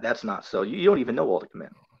 That's not so. You don't even know all the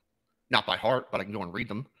commandments. Not by heart, but I can go and read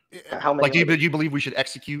them. How many? Like, do you believe we should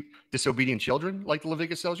execute disobedient children, like the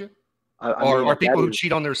Leviticus tells you? I mean, Or people who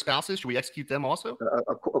cheat on their spouses, should we execute them also?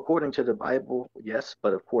 According to the Bible, yes,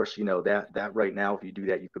 but of course, you know that right now, if you do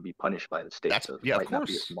that, you could be punished by the state. That's so yeah, of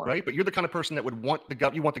course, right? But you're the kind of person that would want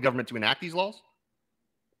you want the government to enact these laws.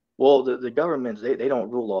 Well, the governments they don't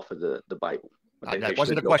rule off of the Bible. That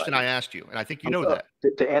wasn't the question I asked you, and I think you know that.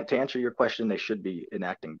 To answer your question, they should be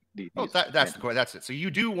enacting these. Oh, that's the question. That's it. So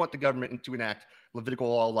you do want the government to enact Levitical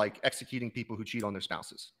law, like executing people who cheat on their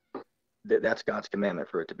spouses. That's God's commandment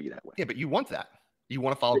for it to be that way. Yeah, but you want that. You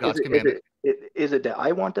want to follow God's commandment. Is it that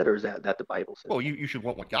I want it, or is that the Bible says? Well, you should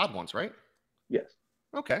want what God wants, right? Yes.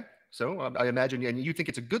 Okay. So I imagine, and you think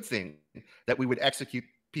it's a good thing that we would execute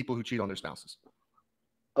people who cheat on their spouses.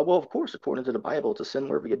 Well, of course, according to the Bible, it's a sin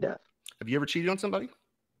worthy of death. Have you ever cheated on somebody?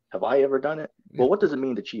 Have I ever done it? Yeah. Well, what does it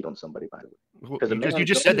mean to cheat on somebody, by the way? Because you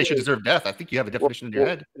just said they should deserve death. I think you have a definition in your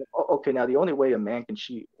head. Okay, now the only way a man can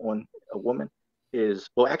cheat on a woman is,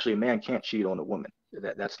 well, actually, a man can't cheat on a woman.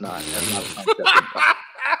 That's not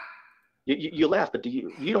you laugh, but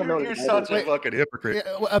you don't know. You're such a fucking hypocrite.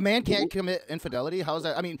 A man can't commit infidelity. How is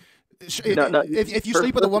that? I mean, if you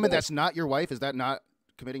sleep with a woman that's not your wife, is that not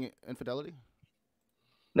committing infidelity?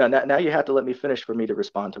 No, now you have to let me finish for me to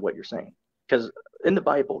respond to what you're saying. Because in the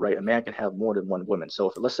Bible, right, a man can have more than one woman.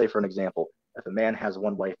 So let's say, for an example, if a man has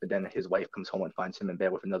one wife and then his wife comes home and finds him in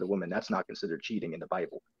bed with another woman, that's not considered cheating in the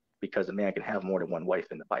Bible, because a man can have more than one wife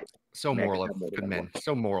in the Bible. So moral of men.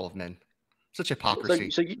 So moral of men. Such hypocrisy.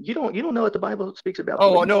 So you don't know what the Bible speaks about.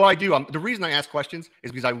 Oh no, I do. The reason I ask questions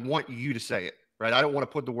is because I want you to say it, right? I don't want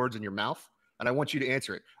to put the words in your mouth, and I want you to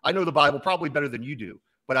answer it. I know the Bible probably better than you do.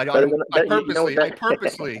 But I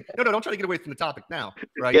purposely, no, don't try to get away from the topic now,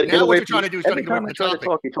 right? Now what you're trying to do is trying to get away from the topic.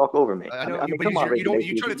 You talk over me. I know, but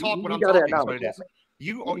you try to talk when I'm talking. That's what it is.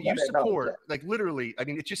 You support, like, literally, I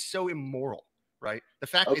mean, it's just so immoral, right? The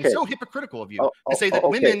fact it's so hypocritical of you to say that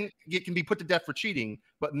women can be put to death for cheating,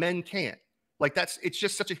 but men can't. Like, it's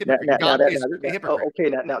just such a hypocrite. God is a hypocrite.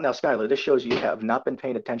 Okay, now, Skylar, this shows you have not been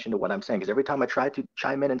paying attention to what I'm saying, because every time I try to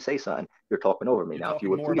chime in and say something, you're talking over me. Now, if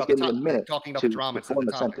you would please give me a minute to form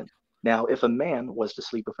a sentence. Now, if a man was to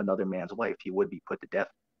sleep with another man's wife, he would be put to death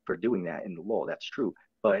for doing that in the law. That's true.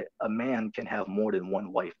 But a man can have more than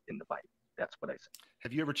one wife in the Bible. That's what I said.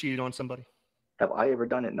 Have you ever cheated on somebody? Have I ever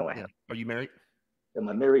done it? No, I haven't. Are you married? Am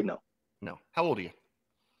I married? No. No. How old are you?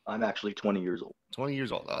 I'm actually 20 years old. 20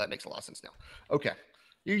 years old. Oh, that makes a lot of sense now. Okay.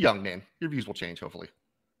 You're young, man. Your views will change, hopefully.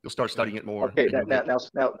 You'll start studying it more. Okay, now,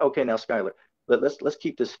 Skylar, let's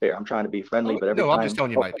keep this fair. I'm trying to be friendly, but every time, I'm just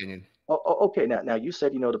telling you my opinion. Okay, now you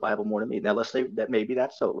said you know the Bible more than me. Now let's say that maybe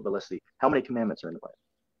that's so, but let's see. How many commandments are in the Bible?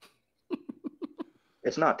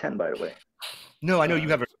 It's not 10, by the way. No, I know you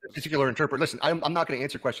have a particular interpret. Listen, I'm not going to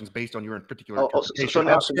answer questions based on your particular interpretation. So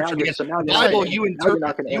now the Bible you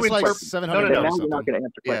interpret. You interpret 700. Now you're not going to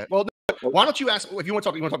answer questions. Yeah. Well, why don't you ask if you want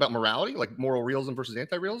to talk about morality, like moral realism versus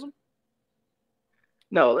anti-realism?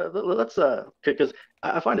 No, let's because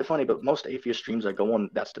I find it funny, but most atheist streams I go on,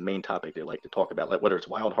 that's the main topic they like to talk about, like whether it's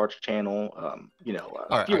Wild Hearts channel, all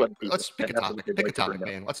right. Let's pick a topic. Pick a topic,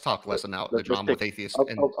 man. Let's talk less about the drama with atheists.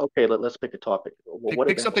 Okay, let's pick a topic.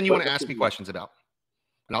 Pick something you want to ask me questions about,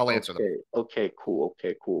 and I'll answer them. Okay, cool.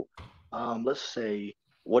 Let's say,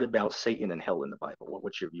 what about Satan and hell in the Bible?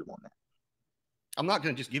 What's your view on that? I'm not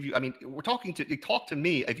going to just give you. I mean, talk to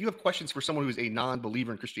me. If you have questions for someone who is a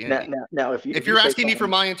non-believer in Christianity, now if you're asking me for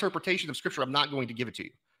my interpretation of Scripture, I'm not going to give it to you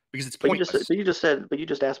because it's pointless. You just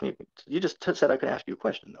asked me. You just said I could ask you a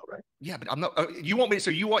question, though, right? Yeah, but I'm not. You want me?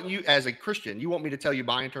 So you as a Christian, you want me to tell you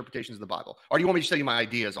my interpretations of the Bible, or do you want me to tell you my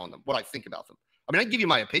ideas on them, what I think about them? I mean, I can give you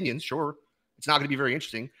my opinions, sure. It's not going to be very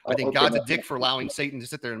interesting. I think God's a dick for allowing Satan to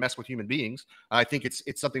sit there and mess with human beings. I think it's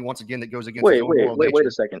something, once again, that goes against his own moral nature. Wait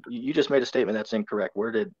a second. You just made a statement that's incorrect.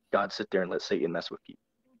 Where did God sit there and let Satan mess with people?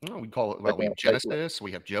 No, we call it. Well, we have Genesis.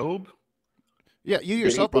 We have Job. Yeah, you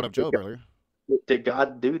yourself brought up Job earlier. Did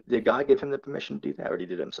God give him the permission to do that, or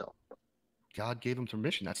did he do it himself? God gave him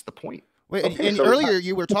permission. That's the point. Wait, and earlier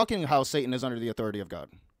you were talking how Satan is under the authority of God.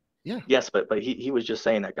 Yeah. Yes, but he was just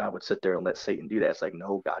saying that God would sit there and let Satan do that. It's like,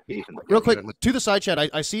 no, God gave him. Real quick, to the side chat,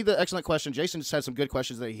 I see the excellent question. Jason just had some good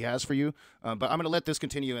questions that he has for you, but I'm going to let this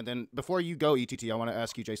continue. And then before you go, ETT, I want to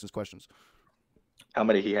ask you Jason's questions. How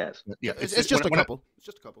many he has? Yeah, it's just a couple. It's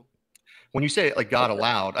just a couple. When you say it like God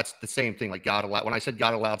allowed, that's the same thing. Like God allowed. When I said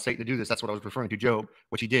God allowed Satan to do this, that's what I was referring to Job,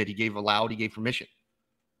 which he did. He gave permission.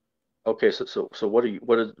 Okay, so what are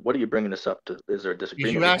you bringing this up to? Is there a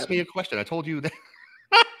disagreement? You asked me a question. I told you that.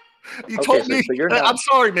 You Okay, told so, me. so you're not. I'm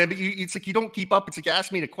sorry, man, but it's like you don't keep up. It's like you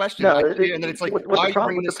ask me a question, No, and then it's like, what why are you what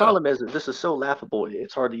bringing the this up? problem is that this is so laughable.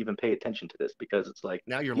 It's hard to even pay attention to this because it's like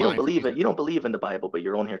Now you're you don't lying for believe it. 2 You don't believe in the Bible, but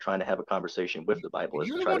you're on here trying to have a conversation with the Bible as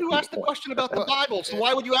You're to the try one to who prove asked a the point. question about the Bible. So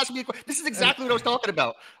why would you ask me a question? This is exactly what I was talking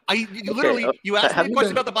about. You Okay, literally you asked me have a you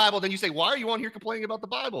question been? about the Bible, then you say, why are you on here complaining about the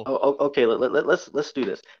Bible? Okay, let's do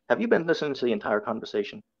this. Have you been listening to the entire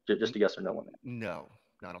conversation? Just a yes or no on that. No,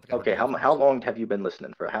 I don't think I heard Okay, the whole how conversation. long have you been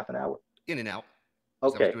listening? For half an hour? In and out. Because I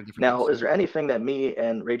was Okay. doing different Now, things. is there anything that me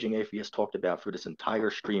and Raging Atheist talked about for this entire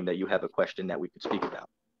stream that you have a question that we could speak about?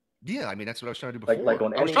 Yeah, I mean that's what I was trying to do Like before.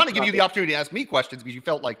 on I was any trying to give you the topic? opportunity to ask me questions because you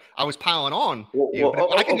felt like I was piling on you. Well,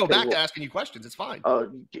 But I can go okay. back to Well, asking you questions. It's fine.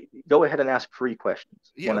 go ahead and ask 3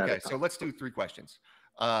 questions, Yeah, one at a okay. So time. let's do 3 questions.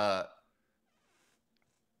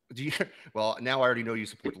 Do you? Well, now I already know you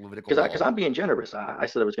support the Levitical law. Because I'm being generous. I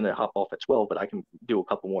said I was going to hop off at 12, but I can do a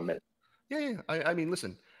couple more minutes. Yeah. I mean,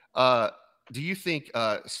 listen. Do you think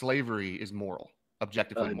slavery is moral,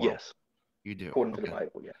 objectively moral? Yes, You do. according to the Okay.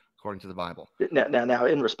 Bible. Yeah. According to the Bible. Now,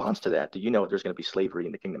 in response to that, do you know there's going to be slavery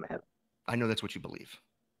in the kingdom of heaven? I know that's what you believe.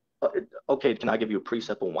 Okay, can I give you a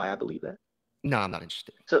precept on why I believe that? No, I'm not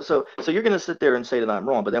interested. So you're going to sit there and say that I'm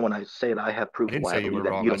wrong, but then when I say that I have proof I of didn't why say I you were believe that,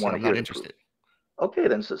 wrong. you I don't said want to I'm hear not the interested. proof. Okay,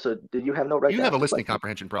 then. So do you have no right? You to have a ask the listening question?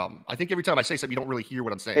 comprehension problem. I think every time I say something, you don't really hear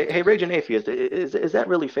what I'm saying. Hey, Raging Atheist, is that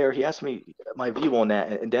really fair? He asked me my view on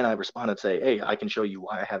that, and then I responded, say, hey, I can show you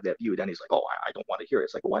why I have that view. Then he's like, oh, I don't want to hear it.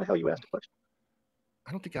 It's like, well, why the hell you asked the question?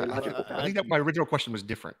 I don't think Illogical I think that my original question was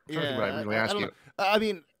different. I'm trying to think what I originally asked don't you. know. I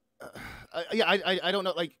mean, I don't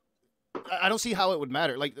know. Like, I don't see how it would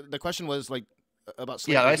matter. Like, the question was like about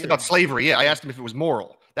slavery. Yeah, I asked about slavery. Yeah, I asked him if it was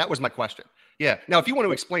moral. That was my question. Yeah. Now, if you want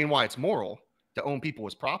to explain why it's moral to own people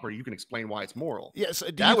as property, you can explain why it's moral. Yes. Yeah,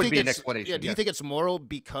 so that would be an explanation. Yeah. Do you think it's moral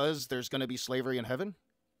because there's going to be slavery in heaven?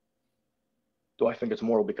 Do I think it's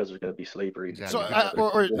moral because there's going to be slavery? Exactly. So,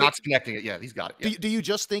 or not connecting it. Yeah, he's got it. Yeah. Do you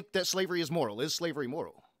just think that slavery is moral? Is slavery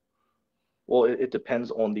moral? Well, it depends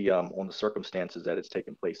on the circumstances that it's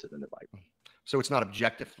taking place in the Bible. So it's not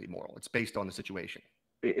objectively moral. It's based on the situation.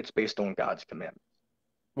 It's based on God's commandments.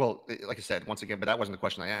 Well, like I said, once again, but that wasn't the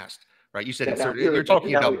question I asked, right? You said you're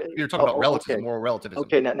talking about relativism, okay. moral relativism.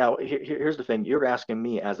 Okay, now here's the thing. You're asking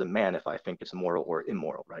me as a man if I think it's moral or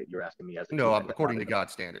immoral, right? You're asking me as a no, human, according to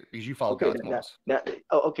God's standard, because you follow okay, God's laws.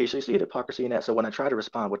 Okay, so you see the hypocrisy in that. So when I try to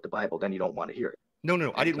respond with the Bible, then you don't want to hear it.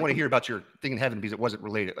 No, I didn't want to hear about your thing in heaven because it wasn't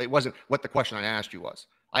related. It wasn't what the question I asked you was.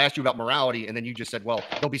 I asked you about morality, and then you just said, well,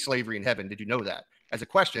 there'll be slavery in heaven. Did you know that? As a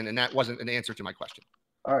question, and that wasn't an answer to my question.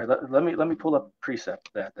 All right, let me pull up a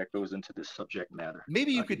precept that goes into this subject matter.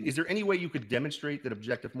 Maybe you could. Is there any way you could demonstrate that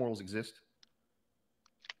objective morals exist?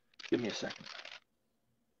 Give me a second.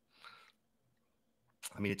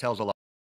 I mean, it tells a lot.